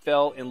almost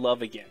fell in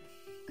love again.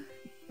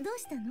 どう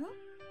したの?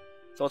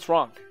 So what's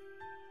wrong?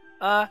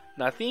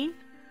 Nothing.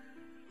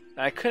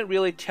 I couldn't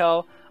really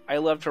tell I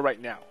loved her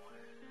right now.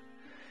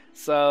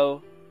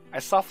 So I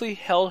softly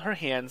held her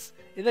hands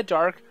in the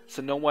dark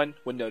so no one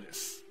would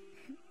notice.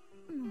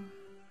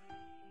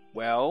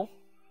 Well?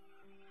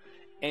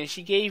 And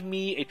she gave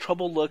me a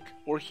troubled look.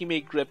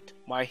 Orihime gripped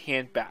my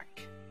hand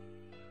back.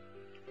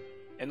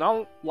 And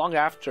not long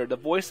after, the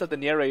voice of the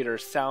narrator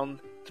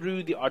sounded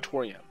through the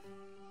auditorium.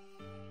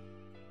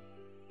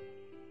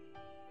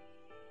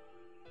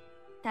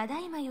 ただ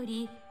いまよ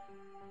り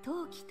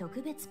冬季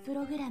特別プ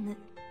ログラム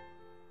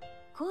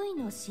恋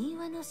の神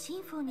話のシ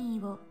ンフォ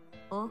ニーを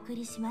お送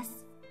りしま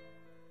す。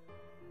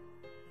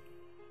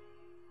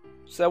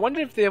 So I wonder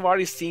if they've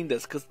already seen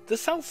this, because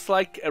this sounds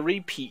like a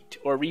repeat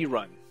or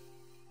rerun.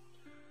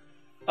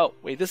 Oh,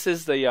 wait, this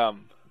is the, ど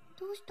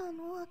うした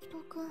の、アキト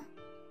君?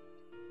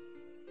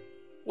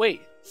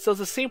 Wait, so it's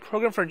the same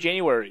program from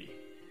January.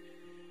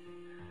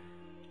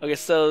 Okay,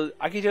 so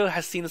Akito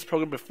has seen this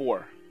program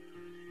before.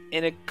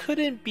 And it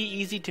couldn't be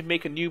easy to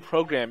make a new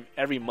program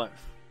every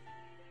month.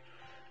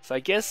 So I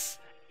guess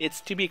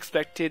it's to be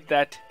expected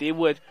that they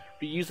would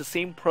reuse the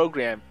same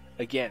program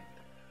again.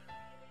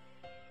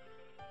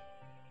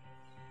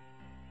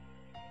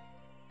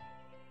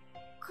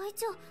 会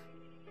長、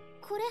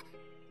これ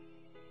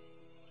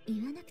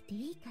言わなくて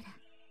いいから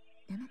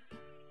黙って。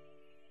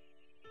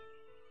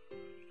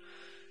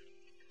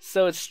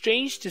 So it's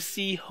strange to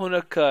see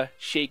Honoka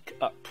shake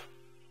up.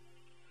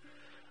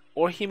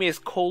 Orihime is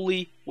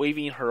coldly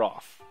waving her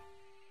off.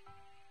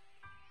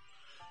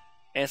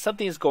 And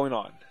something is going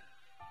on.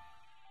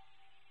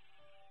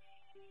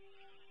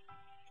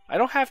 I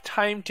don't have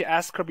time to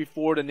ask her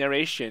before the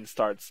narration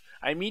starts.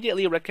 I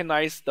immediately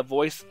recognize the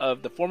voice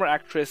of the former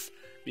actress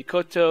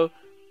Mikoto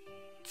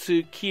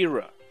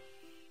Tsukiura.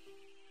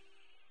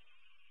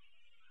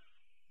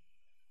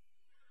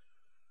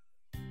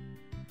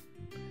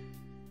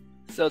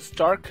 So it's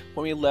dark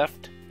when we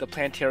left the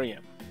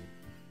planetarium.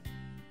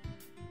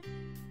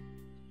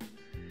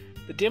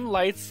 The dim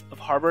lights of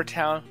Harbor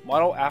Town,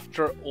 modeled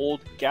after old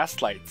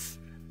gas lights,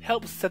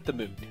 help set the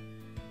mood.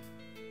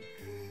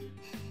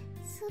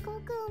 すご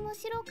く面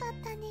白かっ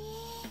たね。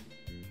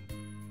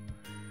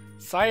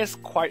 Saya is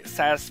quite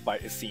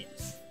satisfied, it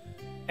seems.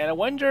 And I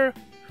wonder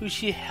who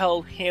she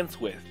held hands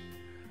with.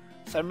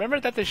 So I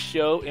remember that the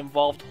show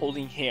involved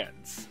holding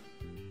hands.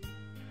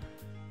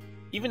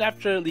 Even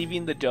after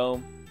leaving the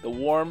dome, the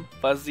warm,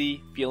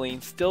 fuzzy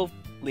feeling still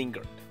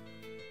lingered.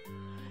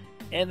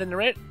 And the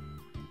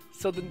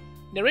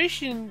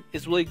narration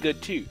is really good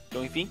too,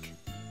 don't you think?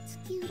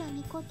 月浦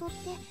美琴って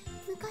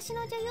昔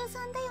の女優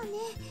さんだよね。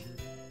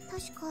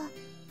確か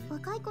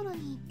若い頃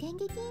に電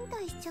撃引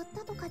退しちゃっ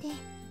たとかで。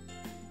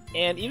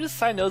And even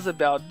Sai knows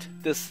about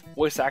this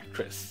voice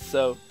actress,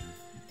 so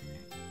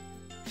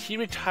she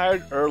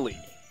retired early.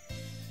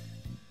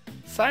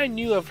 Sai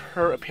knew of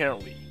her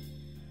apparently.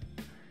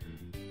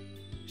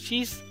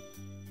 She's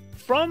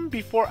from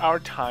before our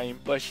time,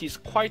 but she's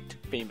quite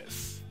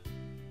famous.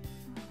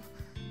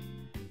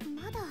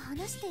 まだ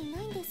話してい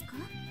ないんですか?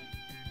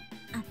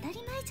 当た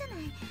り前じゃない。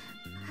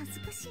恥ず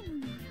かしいも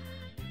の。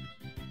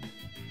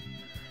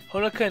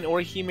 Honoka and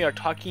Orihime are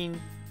talking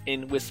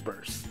in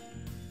whispers.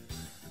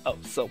 Oh,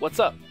 so what's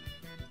up?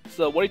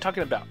 So what are you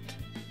talking about?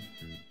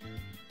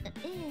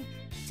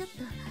 ちょっ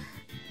と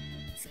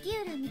月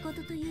浦美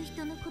琴という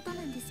人のこと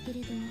なんですけ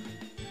れど、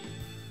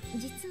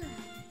実は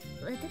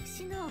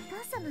私のお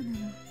母様なの。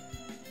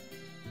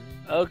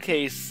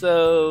 Okay,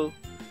 so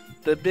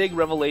the big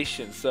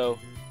revelation. So,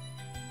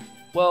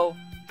 well,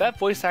 that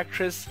voice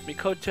actress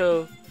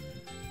Mikoto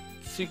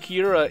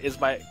Tsukiura is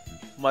my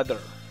mother.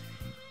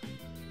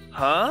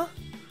 Huh?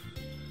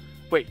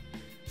 Wait,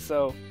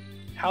 so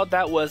how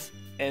that was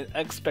an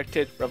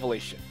unexpected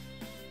revelation.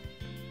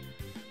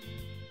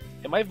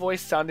 And my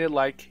voice sounded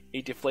like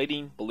a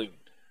deflating balloon.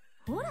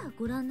 ほら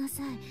ご覧な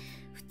さい。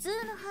普通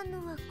の反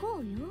応はこ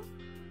うよ。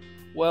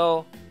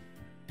Well,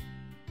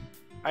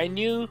 I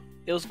knew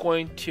it was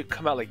going to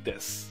come out like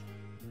this.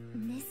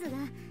 ですが、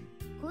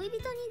恋人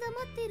に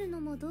黙っている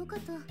のもどうか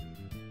と。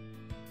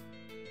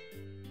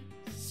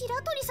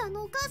白鳥さん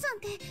のお母さんっ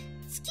て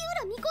月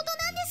浦美琴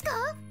なんです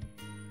か？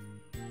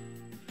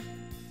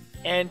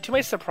 And to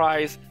my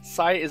surprise,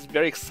 Sai is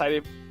very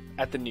excited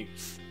at the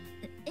news.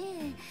 え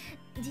え、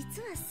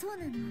実はそう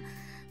なの。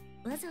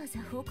わざわ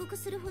ざ報告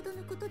するほど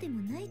のことで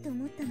もないと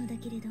思ったのだ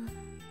けれど。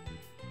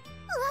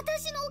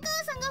私のお母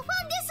さんがファ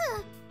ン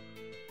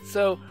です。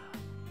So,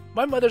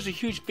 my mother's a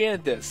huge fan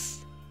of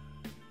this.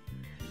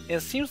 And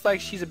it seems like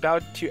she's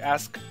about to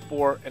ask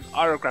for an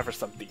autograph or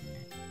something.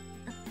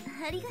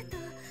 ありがと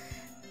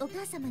う。お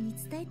母様に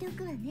伝えてお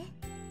くわね。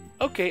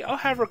Okay, I'll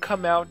have her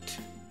come out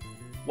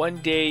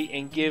one day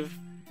and give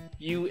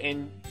you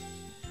and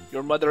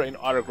your mother an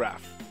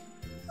autograph. よ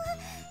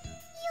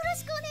ろ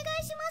しくお願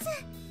いしま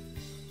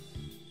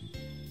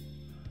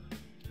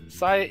す。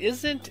Saya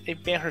isn't a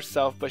fan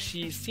herself, but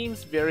she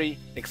seems very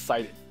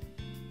excited.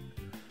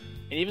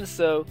 And even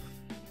so,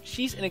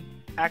 she's an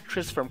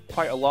actress from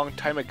quite a long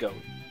time ago,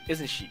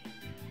 isn't she?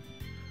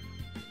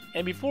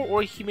 And before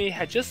Orihime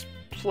had just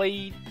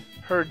played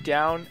her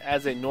down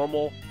as a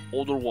normal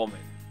older woman.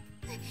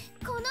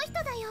 この人だ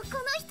よ、こ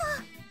の人。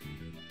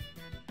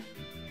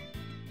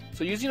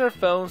So using her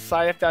phone,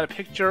 Saya found a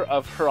picture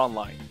of her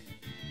online.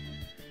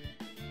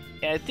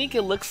 And I think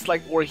it looks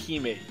like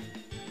Orihime.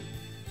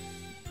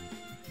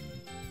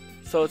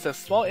 So it's a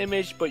small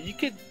image, but you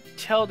could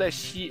tell that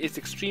she is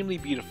extremely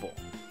beautiful.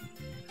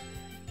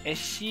 And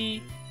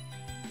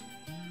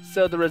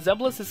so the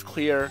resemblance is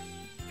clear.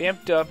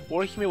 Vamped up,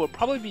 Orihime will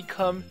probably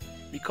become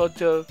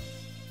Mikoto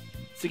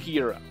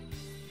Tsukiura.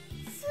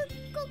 すっ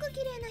ごく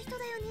綺麗な人だ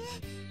よね。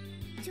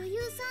女優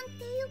さんっ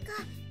ていう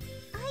か、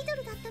アイド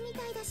ルだったみ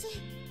たいだし。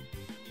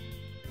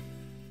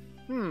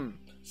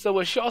So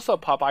was she also a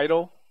pop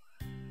idol?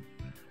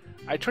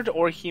 I turned to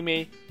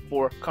Orihime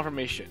for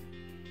confirmation.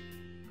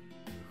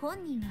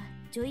 本人は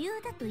女優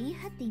だと言い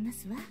張っていま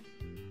すわ。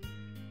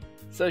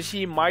So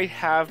she might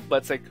have,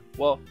 but it's like,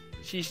 well,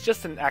 she's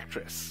just an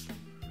actress.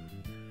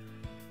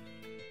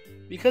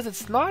 Because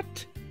it's not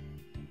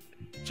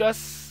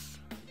just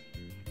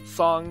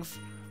songs,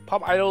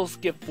 pop idols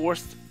get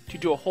forced to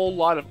do a whole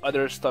lot of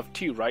other stuff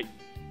too, right?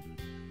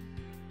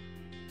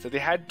 So they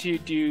had to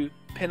do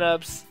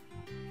pinups,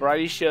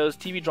 variety shows,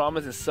 TV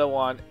dramas, and so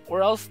on,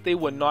 or else they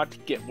would not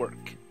get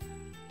work.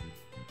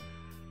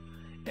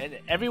 And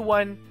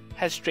everyone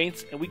has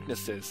strengths and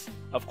weaknesses,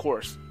 of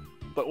course,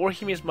 but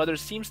Orihime's mother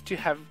seems to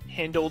have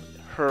handled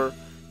her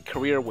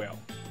career well.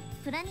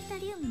 プラネタ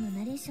リウムの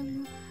ナレーショ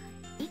ンも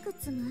いく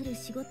つもある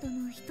仕事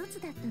の一つ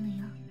だったの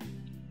よ。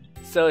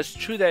So it's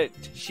true that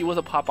she was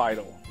a pop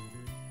idol.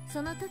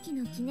 その時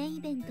の記念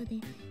イベントで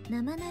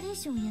生ナレー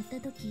ションをやった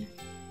時、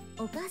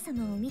お母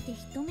様を見て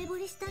一目惚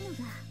れしたのが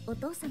お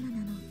父様な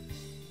の。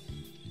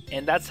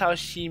And that's how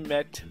she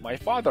met my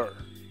father.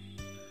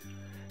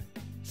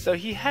 So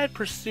he had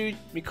pursued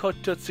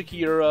Mikoto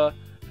Tsukiura,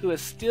 who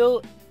was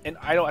still an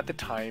idol at the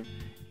time,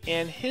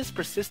 and his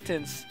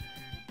persistence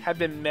had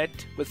been met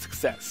with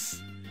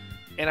success.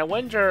 And I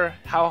wonder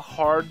how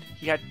hard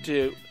he had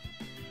to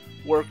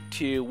work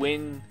to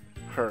win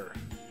her.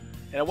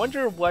 And I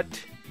wonder what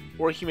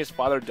Orihime's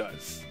father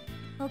does.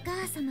 お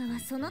母様は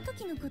その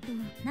時のことを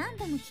何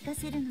度も聞か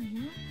せるの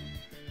よ。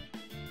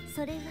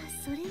それは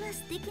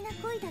素敵な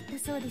恋だった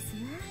そうです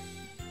わ。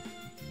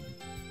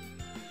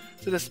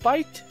So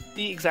despite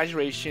the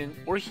exaggeration,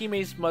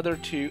 Orihime's mother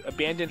to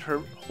abandon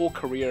her whole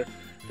career,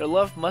 their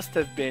love must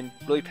have been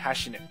really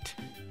passionate.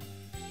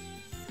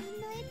 そん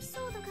なエピソ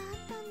ードがあっ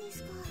たんで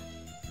すか。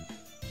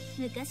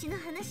昔の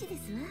話で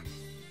すわ。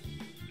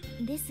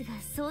ですが、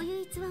そう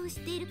いう逸話を知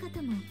っている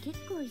方も結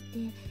構い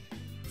て、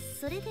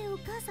それでお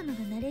母様が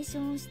ナレーシ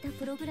ョンをした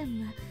プログラ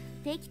ムは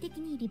定期的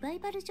にリバイ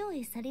バル上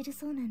映される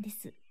そうなんで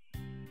す。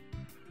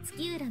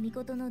月浦美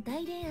琴の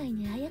大恋愛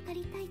にあやか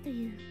りたいと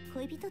いう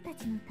恋人た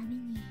ちのため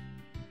に。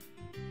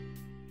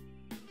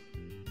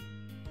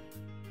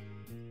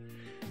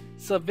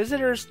So if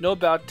visitors know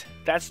about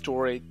that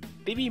story,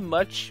 they'd be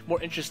much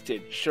more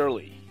interested,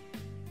 surely.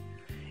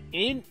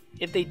 And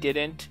if they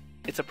didn't,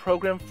 it's a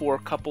program for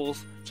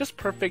couples just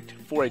perfect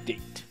for a date.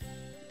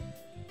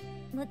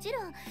 もち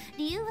ろん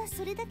理由は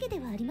それだけで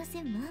はありま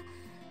せんわ。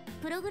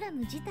プログラ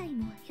ム自体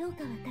も評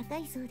価は高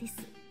いそうです。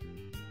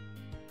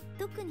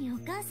特にお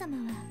母様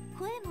は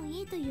声も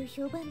いいという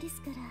評判で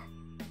すから。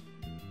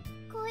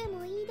声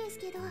もいいです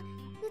けど、歌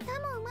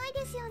もうまい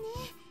ですよね。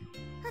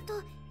あと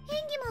演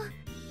技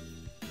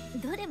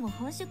も。どれも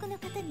本職の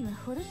方には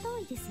程遠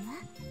いですわ。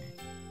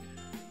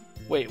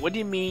Wait, what do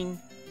you mean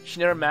she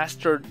never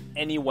mastered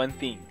any one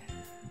thing?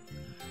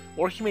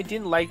 Orihime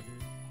didn't like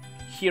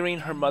hearing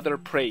her mother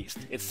praised,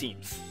 it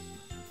seems.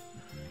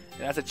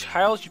 And as a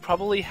child, she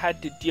probably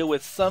had to deal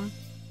with some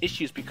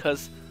issues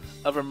because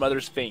of her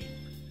mother's fame.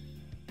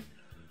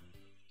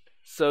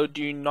 So,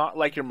 do you not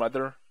like your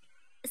mother?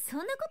 そん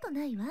なこと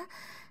ないわ。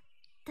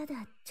た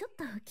だちょっ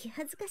と気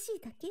恥ずかしい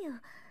だけよ。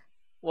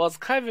Well, it's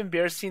kind of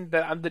embarrassing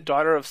that I'm the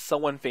daughter of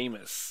someone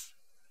famous.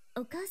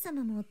 お母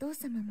様もお父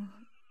様も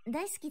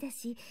大好きだ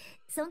し、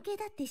尊敬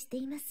だってして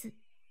います。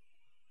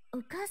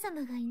お母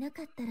様がいな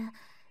かったら、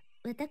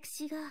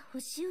私が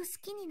星を好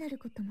きになる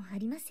こともあ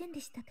りませんで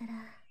したから。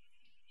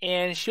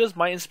And she was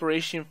my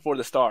inspiration for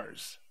the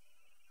stars.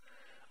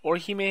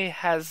 Orihime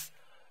has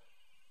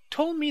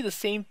told me the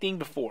same thing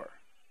before.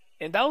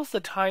 And that was the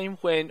time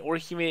when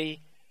Orihime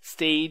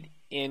stayed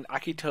in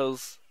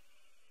Akito's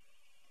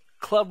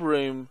club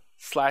room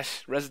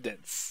 /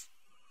 residence.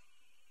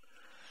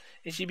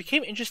 And she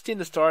became interested in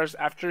the stars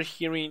after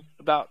hearing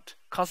about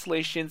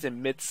constellations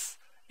and myths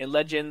and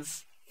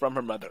legends from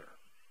her mother.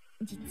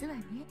 実は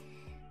ね、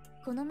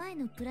この前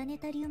のプラネ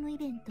タリウムイ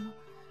ベント、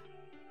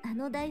あ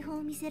の台本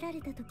を見せら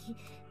れたとき、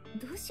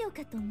どうしよう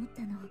かと思っ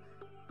たの。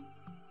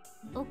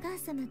お母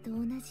様と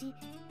同じ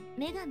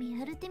女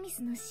神アルテミ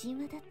スの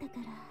神話だった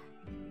から。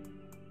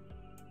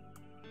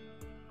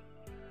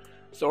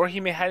So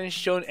Orihime hadn't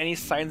shown any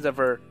signs of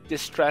her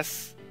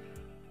distress,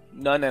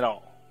 none at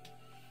all.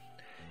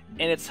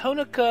 And it's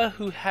Honoka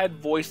who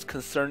had voiced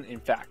concern, in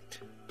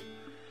fact.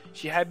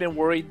 She had been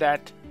worried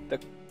that the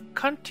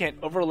content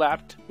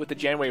overlapped with the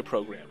January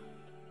program.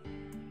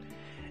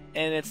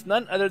 And it's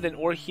none other than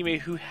Orihime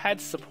who had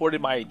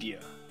supported my idea.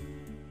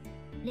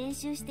 練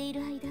習してい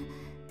る間、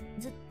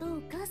ずっと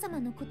お母様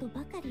のこと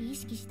ばかり意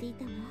識してい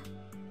たわ。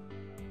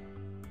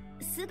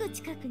すぐ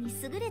近くに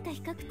優れた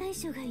比較対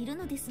象がいる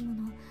のですも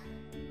の。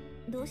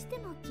どうして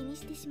も気に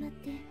してしまっ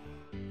て。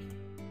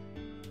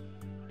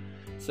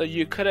So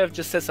you could have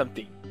just said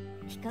something.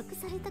 比較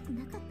されたく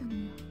なかったのよ。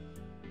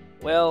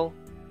Well,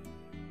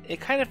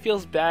 it kind of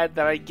feels bad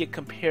that I get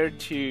compared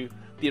to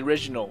the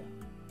original.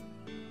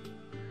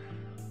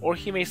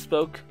 Orihime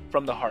spoke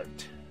from the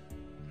heart.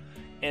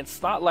 And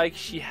it's not like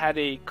she had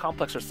a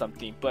complex or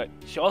something, but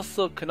she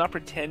also could not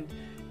pretend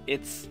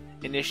it's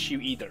an issue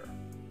either.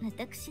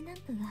 私なん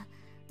かが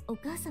お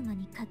母様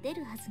に勝て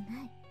るはず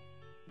ない。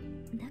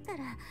だか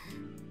ら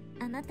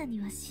あなた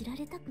には知ら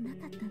れたくな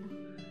かったの。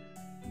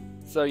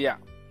So yeah.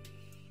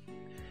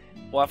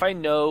 Well, if I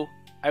know,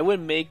 I would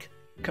make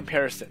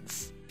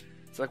comparisons.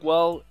 It's like,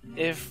 well,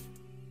 if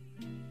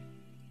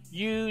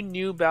you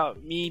knew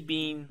about me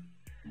being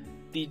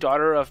the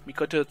daughter of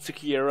Mikoto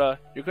Tsukiura,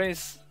 you're going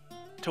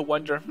to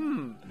wonder,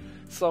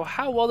 so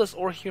how well does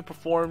Orihime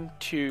perform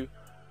to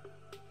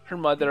her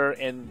mother,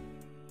 and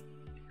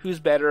who's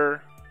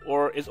better?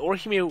 Or is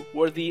Orihime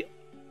worthy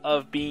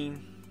of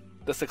being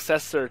the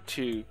successor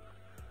to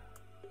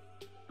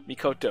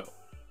Mikoto?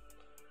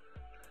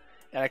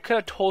 And I could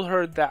have told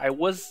her that that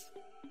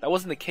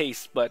wasn't the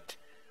case, but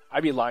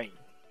I'd be lying.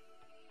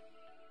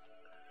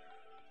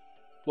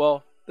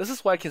 Well, this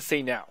is what I can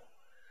say now.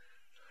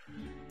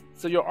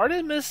 So your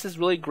Artemis is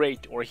really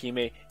great,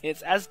 Orihime, and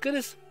it's as good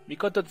as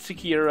Mikoto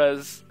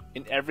Tsukiura's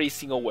in every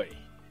single way.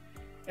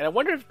 And I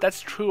wonder if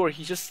that's true or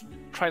he's just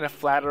trying to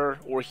flatter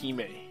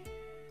Orihime.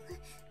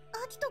 ア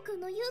キト君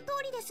の言う通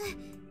りです。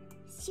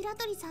白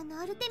鳥さんの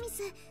アルテミ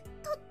ス、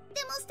とっ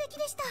ても素敵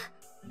でした。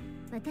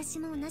私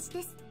も同じ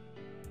です。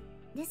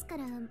ですか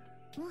ら、もう。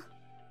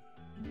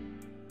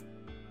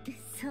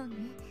そうね。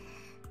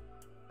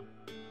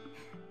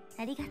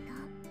ありがとう。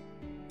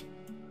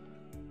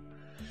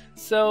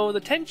So the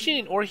tension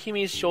in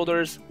Orihime's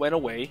shoulders went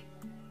away,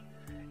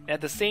 and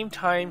at the same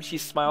time she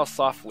smiled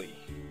softly.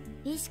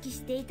 意識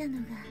していた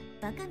のが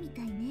バカみ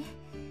たいね。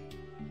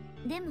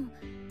でも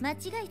間違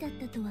いだっ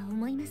たとは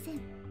思いません。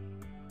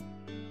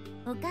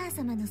お母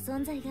様の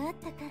存在があっ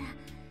たか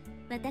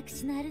ら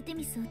私のアルテ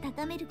ミスを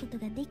高めること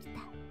ができた。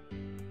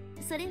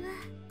それは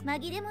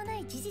紛れもな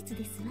い事実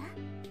ですわ。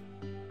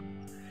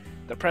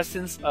The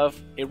presence of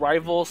a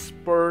rival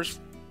spurs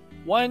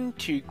one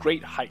to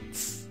great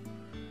heights.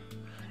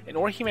 And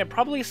Orihime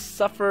probably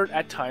suffered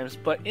at times,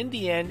 but in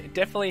the end, it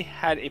definitely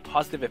had a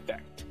positive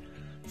effect.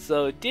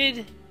 So it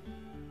did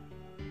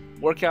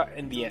work out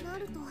in the end. な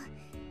ると、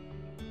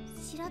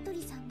白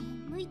鳥さんも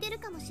向いてる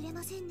かもしれ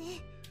ません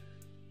ね。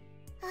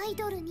アイ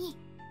ドルに。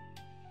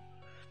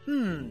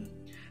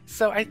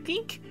So I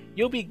think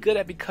you'll be good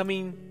at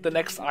becoming the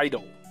next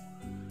idol.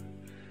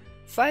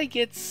 Sai's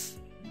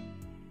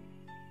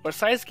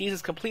gaze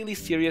is completely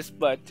serious,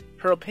 but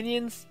her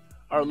opinions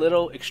are a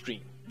little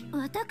extreme.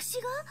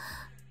 私が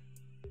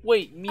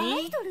Wait, me? ア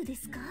イドルで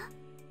すか？合っ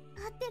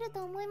てる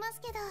と思いま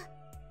すけど。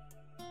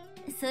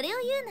それを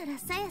言うなら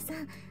さやさ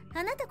ん、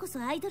あなたこ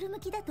そアイドル向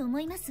きだと思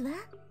いますわ。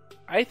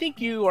I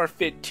think you are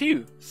fit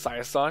too,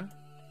 Saya-san.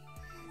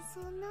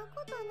 そんな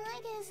ことな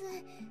いです。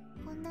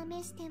こんな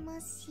目してま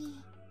すし。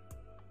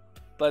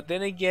But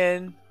then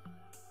again,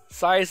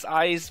 Sai's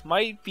eyes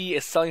might be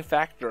a selling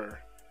factor.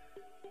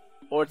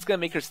 Or it's gonna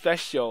make her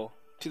special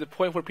to the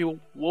point where people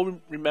will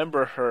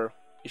remember her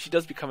if she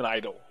does become an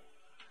idol.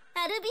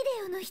 アルビデ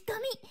オの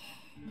瞳、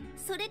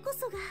それこ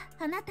そが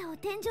あなたを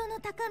天井の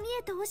高み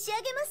へと押し上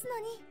げますの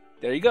に。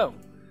There you go.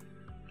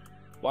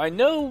 Well, I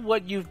know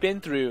what you've been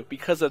through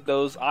because of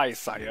those eyes,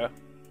 Saya.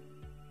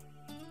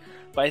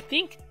 But I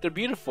think they're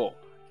beautiful,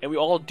 and we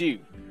all do.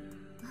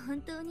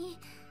 本当に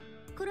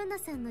コロナ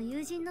さんの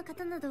友人の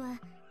方などは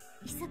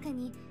密か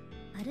に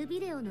アルビ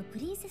レオのプ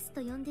リンセス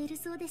と呼んでいる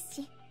そうです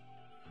し。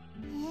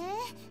何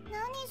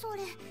そ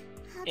れ、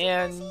恥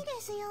ずかしい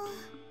ですよ。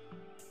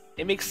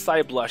It makes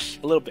Saya blush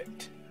a little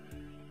bit.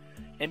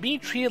 And being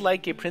treated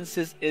like a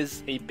princess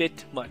is a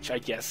bit much, I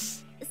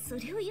guess. そ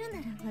れを言うな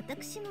ら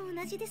私も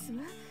同じです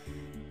わ。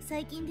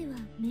最近では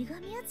女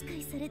神扱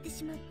いされて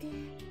しまって。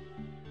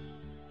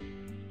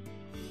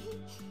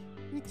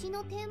うち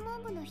の天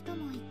文部の人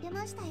も言って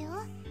ましたよ。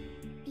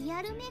リ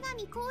アル女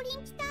神降臨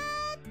来たー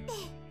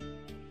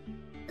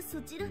って。そ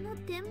ちらの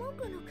天文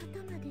部の方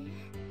まで。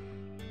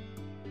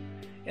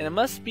And it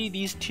must be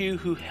these two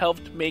who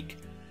helped make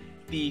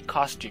the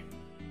costume.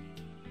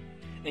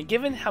 And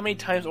given how many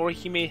times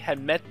Orihime had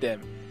met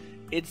them,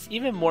 it's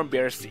even more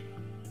embarrassing.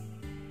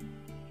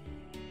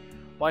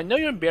 Well, I know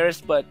you're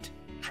embarrassed, but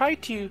try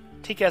to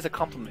take it as a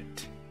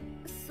compliment.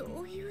 そ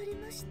う言われ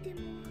まして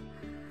も。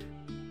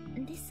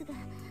ですが、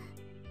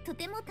と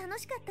ても楽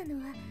しかったの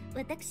は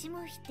私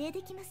も否定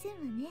できませんわ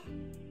ね。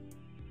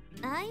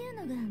ああい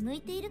うのが向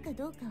いているか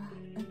どうかは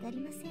わかり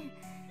ませ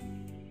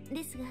ん。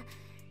ですが、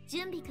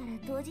準備から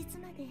当日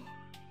まで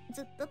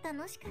ずっと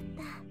楽しかっ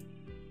た。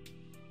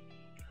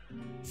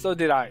So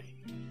did I.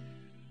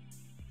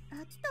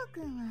 アキト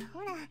君は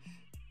ほら、好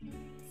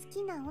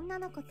きな女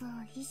の子と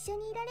一緒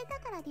にいられた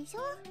からでし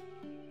ょ。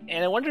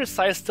And I wonder if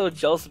Saya's still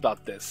jealous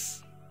about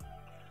this.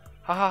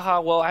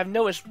 Hahaha, well, I have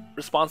no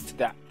response to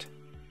that.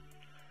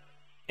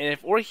 And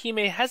if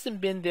Orihime hasn't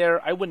been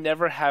there, I would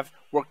never have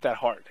worked that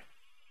hard.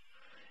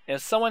 And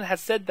if someone had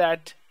said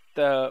that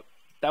that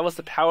was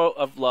the power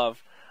of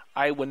love,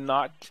 I would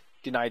not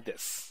deny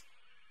this.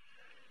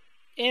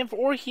 And for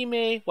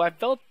Orihime, well, I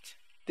felt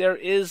there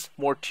is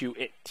more to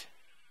it.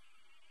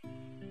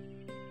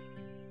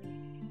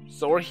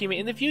 So Orihime,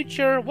 in the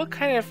future, what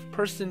kind of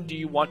person do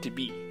you want to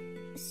be?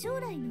 将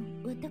来の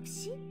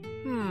私？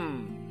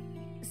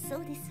そ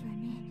うですわ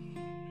ね。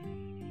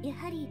や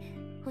はり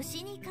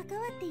星に関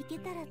わっていけ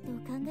たらと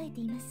考え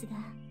ていますが。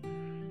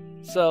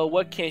So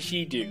what can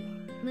she do?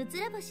 ムツ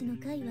ラ星の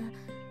会は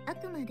あ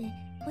くまで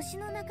星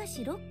の中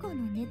市6校の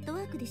ネット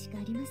ワークでしか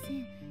ありませ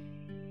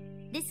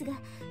ん。ですが、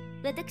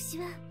私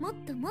はもっ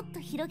ともっと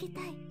広げた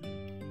い。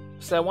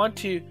So I want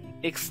to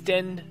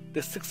extend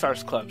the Six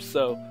Stars Club,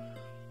 so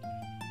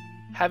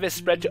have it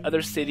spread to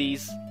other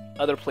cities,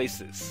 other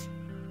places.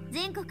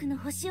 全国の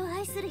星を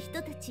愛する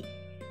人たち、いえ、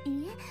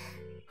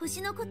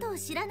星のことを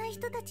知らない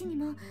人たちに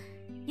も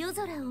夜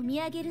空を見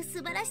上げる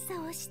素晴らし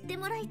さを知って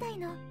もらいたい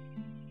の。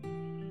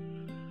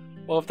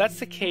Well, if that's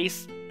the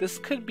case, this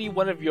could be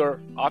one of your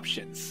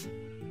options.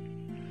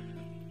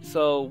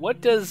 So,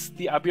 what does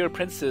the Abiru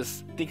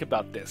princess think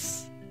about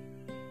this?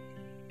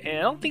 And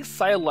I don't think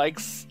Saya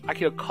likes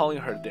Akito calling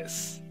her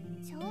this.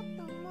 ちょっともう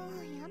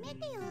やめ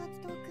てよ、アキ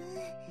ト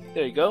君。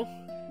 There you go.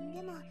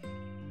 でも、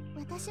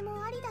私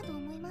もありだと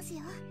思います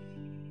よ。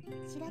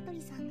白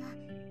鳥さんが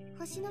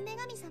星の女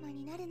神様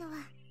になるのは。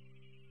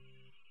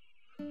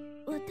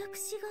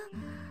私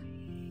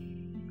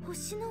が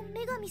星の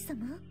女神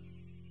様？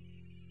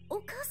お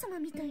母様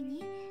みたい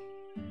に？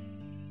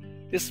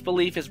 This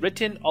belief is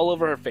written all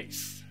over her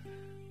face.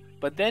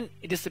 But then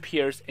it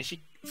disappears and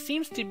she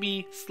seems to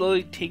be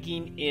slowly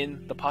taking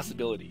in the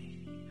possibility.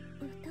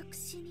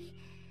 私に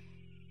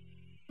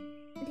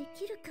で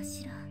きるか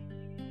しら?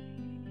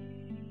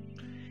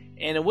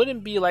 And it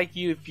wouldn't be like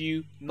you if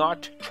you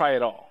not try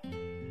at all.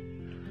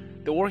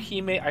 The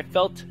Orihime I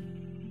felt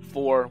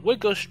for would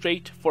go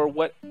straight for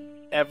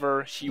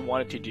whatever she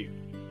wanted to do.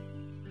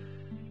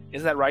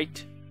 Isn't that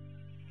right?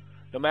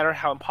 No matter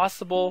how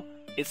impossible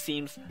it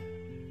seems,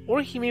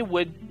 Orihime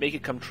would make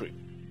it come true.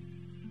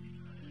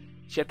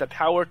 She had the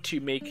power to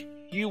make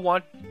you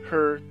want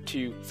her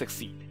to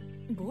succeed.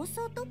 暴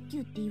走特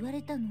急って言わ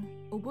れたの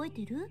覚え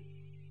てる?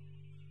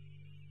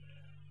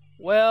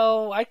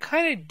 Well, I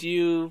kind of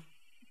do,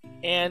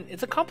 and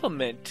it's a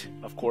compliment,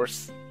 of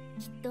course.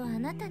 きっとあ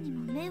なたに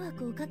も迷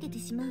惑をかけて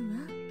しまうわ。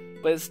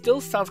But it still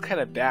sounds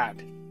kind of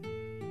bad.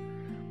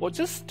 Well,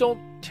 just don't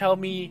tell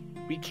me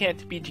we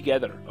can't be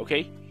together,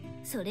 okay?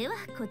 それは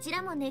こち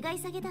らも願い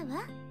下げだ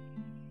わ。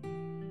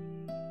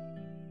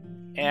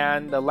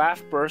And the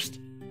laugh burst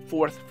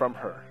forth from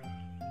her.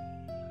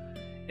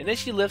 And then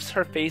she lifts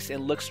her face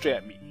and looks straight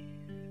at me.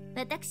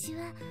 私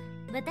は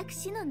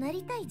私のな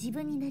りたい自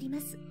分になりま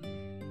す。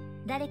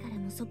誰から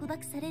も束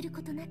縛される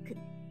ことなく。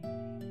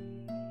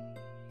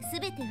す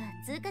べては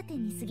通過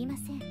点に過ぎま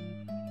せん。で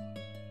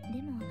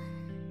も、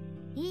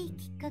いい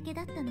きっかけ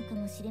だったのか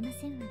もしれま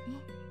せんわね。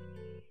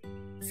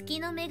月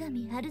の女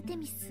神アルテ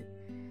ミス。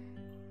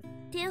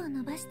手を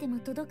伸ばしても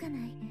届か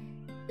ない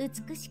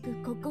美しく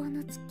孤高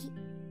の月。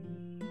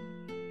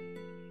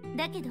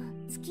だけど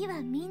月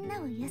はみん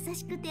なを優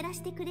しく照ら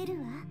してくれる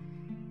わ。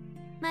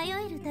迷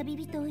える旅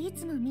人をい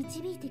つも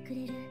導いてく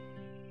れる、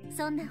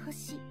そんな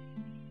星。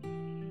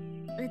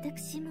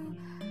私も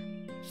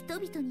人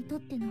々にとっ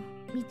ての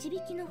導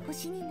きの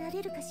星にな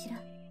れるかしら。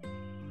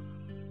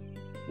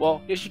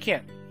Well, yes, you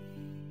can.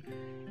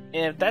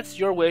 And if that's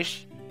your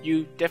wish,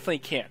 you definitely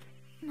can.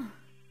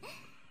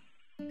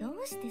 ど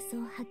うしてそ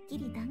うはっき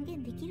り断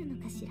言できるの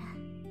かしら。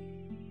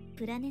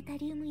プラネタ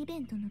リウムイベ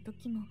ントの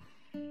時も、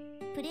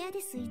プレア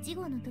デス1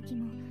号の時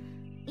も、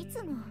い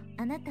つも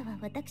あなたは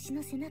私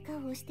の背中を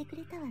押してく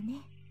れたわ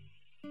ね。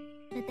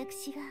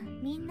私が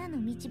みんなの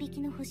導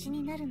きの星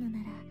になるの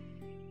なら、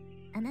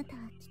あなた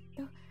はきっ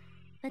と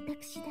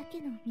私だけ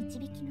の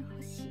導きの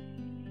星。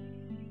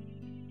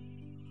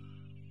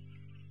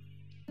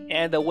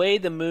And the way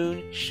the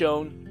moon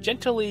shone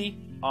gently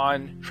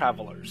on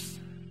travelers.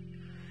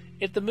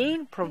 If the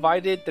moon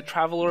provided the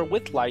traveler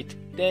with light,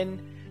 then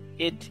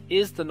it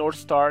is the North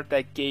Star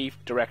that gave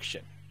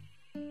direction.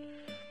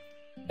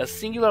 A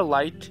singular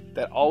light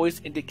that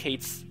always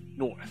indicates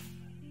north.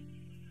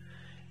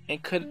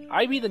 And could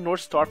I be the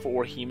North Star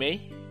for Orihime?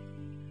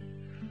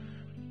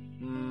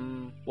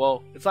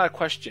 Well, it's not a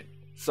question,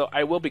 so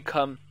I will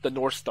become the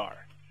North Star.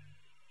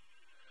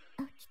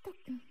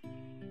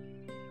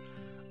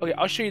 Okay,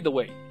 I'll show you the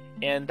way.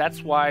 And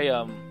that's why,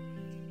 わ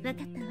かっ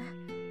たわ。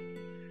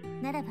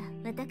ならば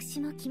私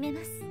も決め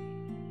ます。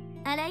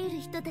あらゆる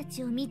人た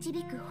ちを導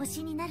く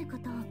星になるこ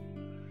とを。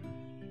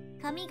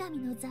神々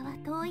の座は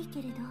遠い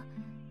けれど、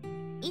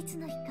いつ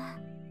の日か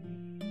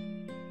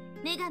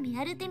女神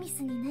アルテミ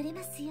スになれ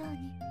ますように。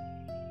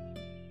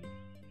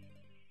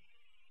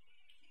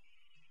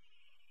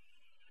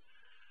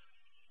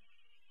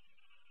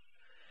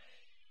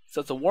So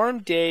it's a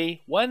warm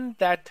day, one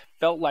that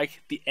felt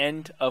like the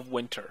end of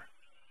winter.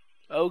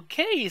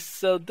 Okay,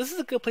 so this is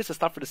a good place to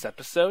stop for this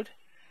episode.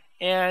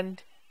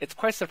 And it's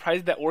quite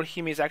surprising that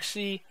Orihime is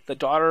actually the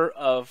daughter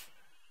of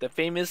the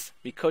famous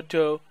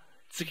Mikoto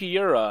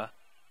Tsukiura,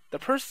 the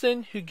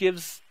person who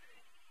gives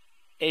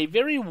a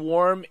very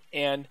warm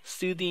and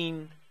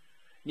soothing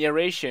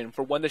narration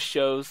for one of the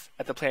shows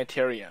at the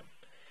planetarium.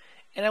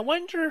 And I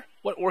wonder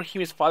what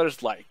Orihime's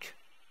father's like.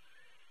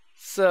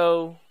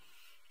 So,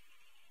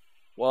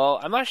 well,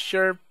 I'm not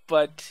sure,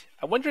 but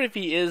I wonder if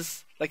he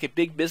is like a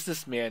big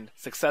businessman,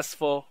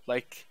 successful,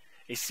 like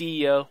a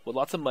CEO with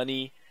lots of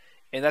money,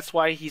 and that's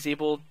why he's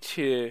able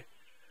to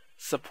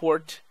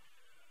support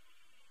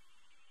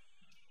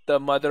the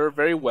mother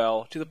very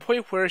well, to the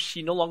point where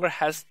she no longer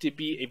has to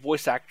be a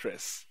voice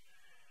actress.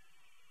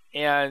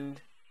 And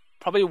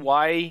probably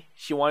why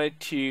she wanted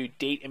to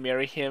date and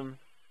marry him.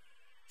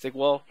 It's like,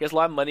 well, he has a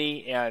lot of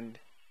money and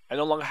I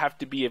no longer have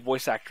to be a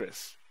voice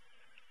actress.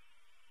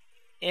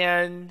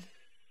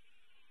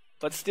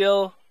 But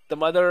still, the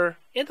mother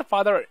and the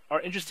father are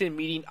interested in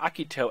meeting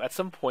Akito at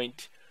some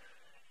point.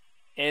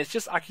 And it's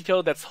just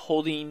Akito that's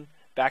holding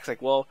back. It's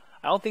like, well,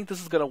 I don't think this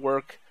is going to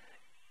work.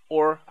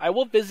 Or I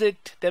will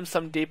visit them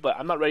someday, but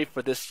I'm not ready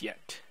for this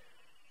yet.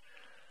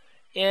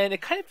 And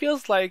it kind of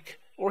feels like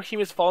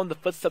Orihime is following the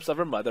footsteps of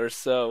her mother,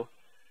 so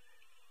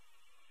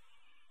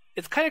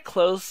it's kind of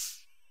close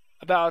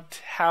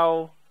about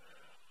how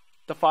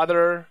the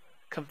father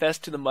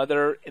confessed to the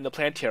mother in the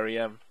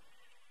planetarium.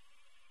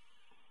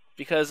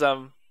 Because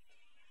that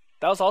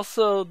was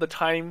also the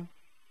time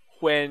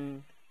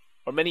when,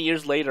 or many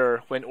years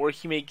later, when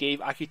Orihime gave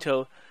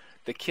Akito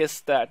the kiss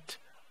that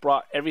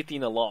brought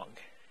everything along.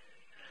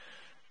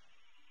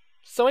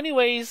 So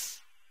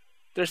anyways,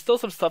 there's still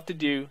some stuff to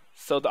do,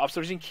 so the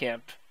observation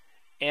camp,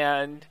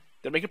 and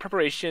they're making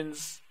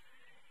preparations,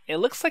 and it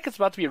looks like it's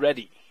about to be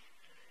ready.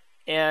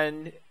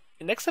 And in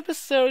the next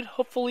episode,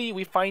 hopefully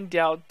we find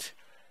out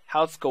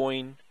how it's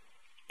going,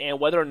 and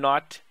whether or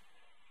not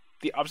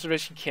the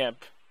observation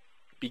camp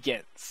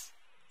begins.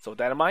 So with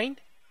that in mind,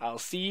 I'll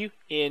see you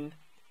in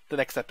the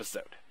next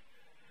episode.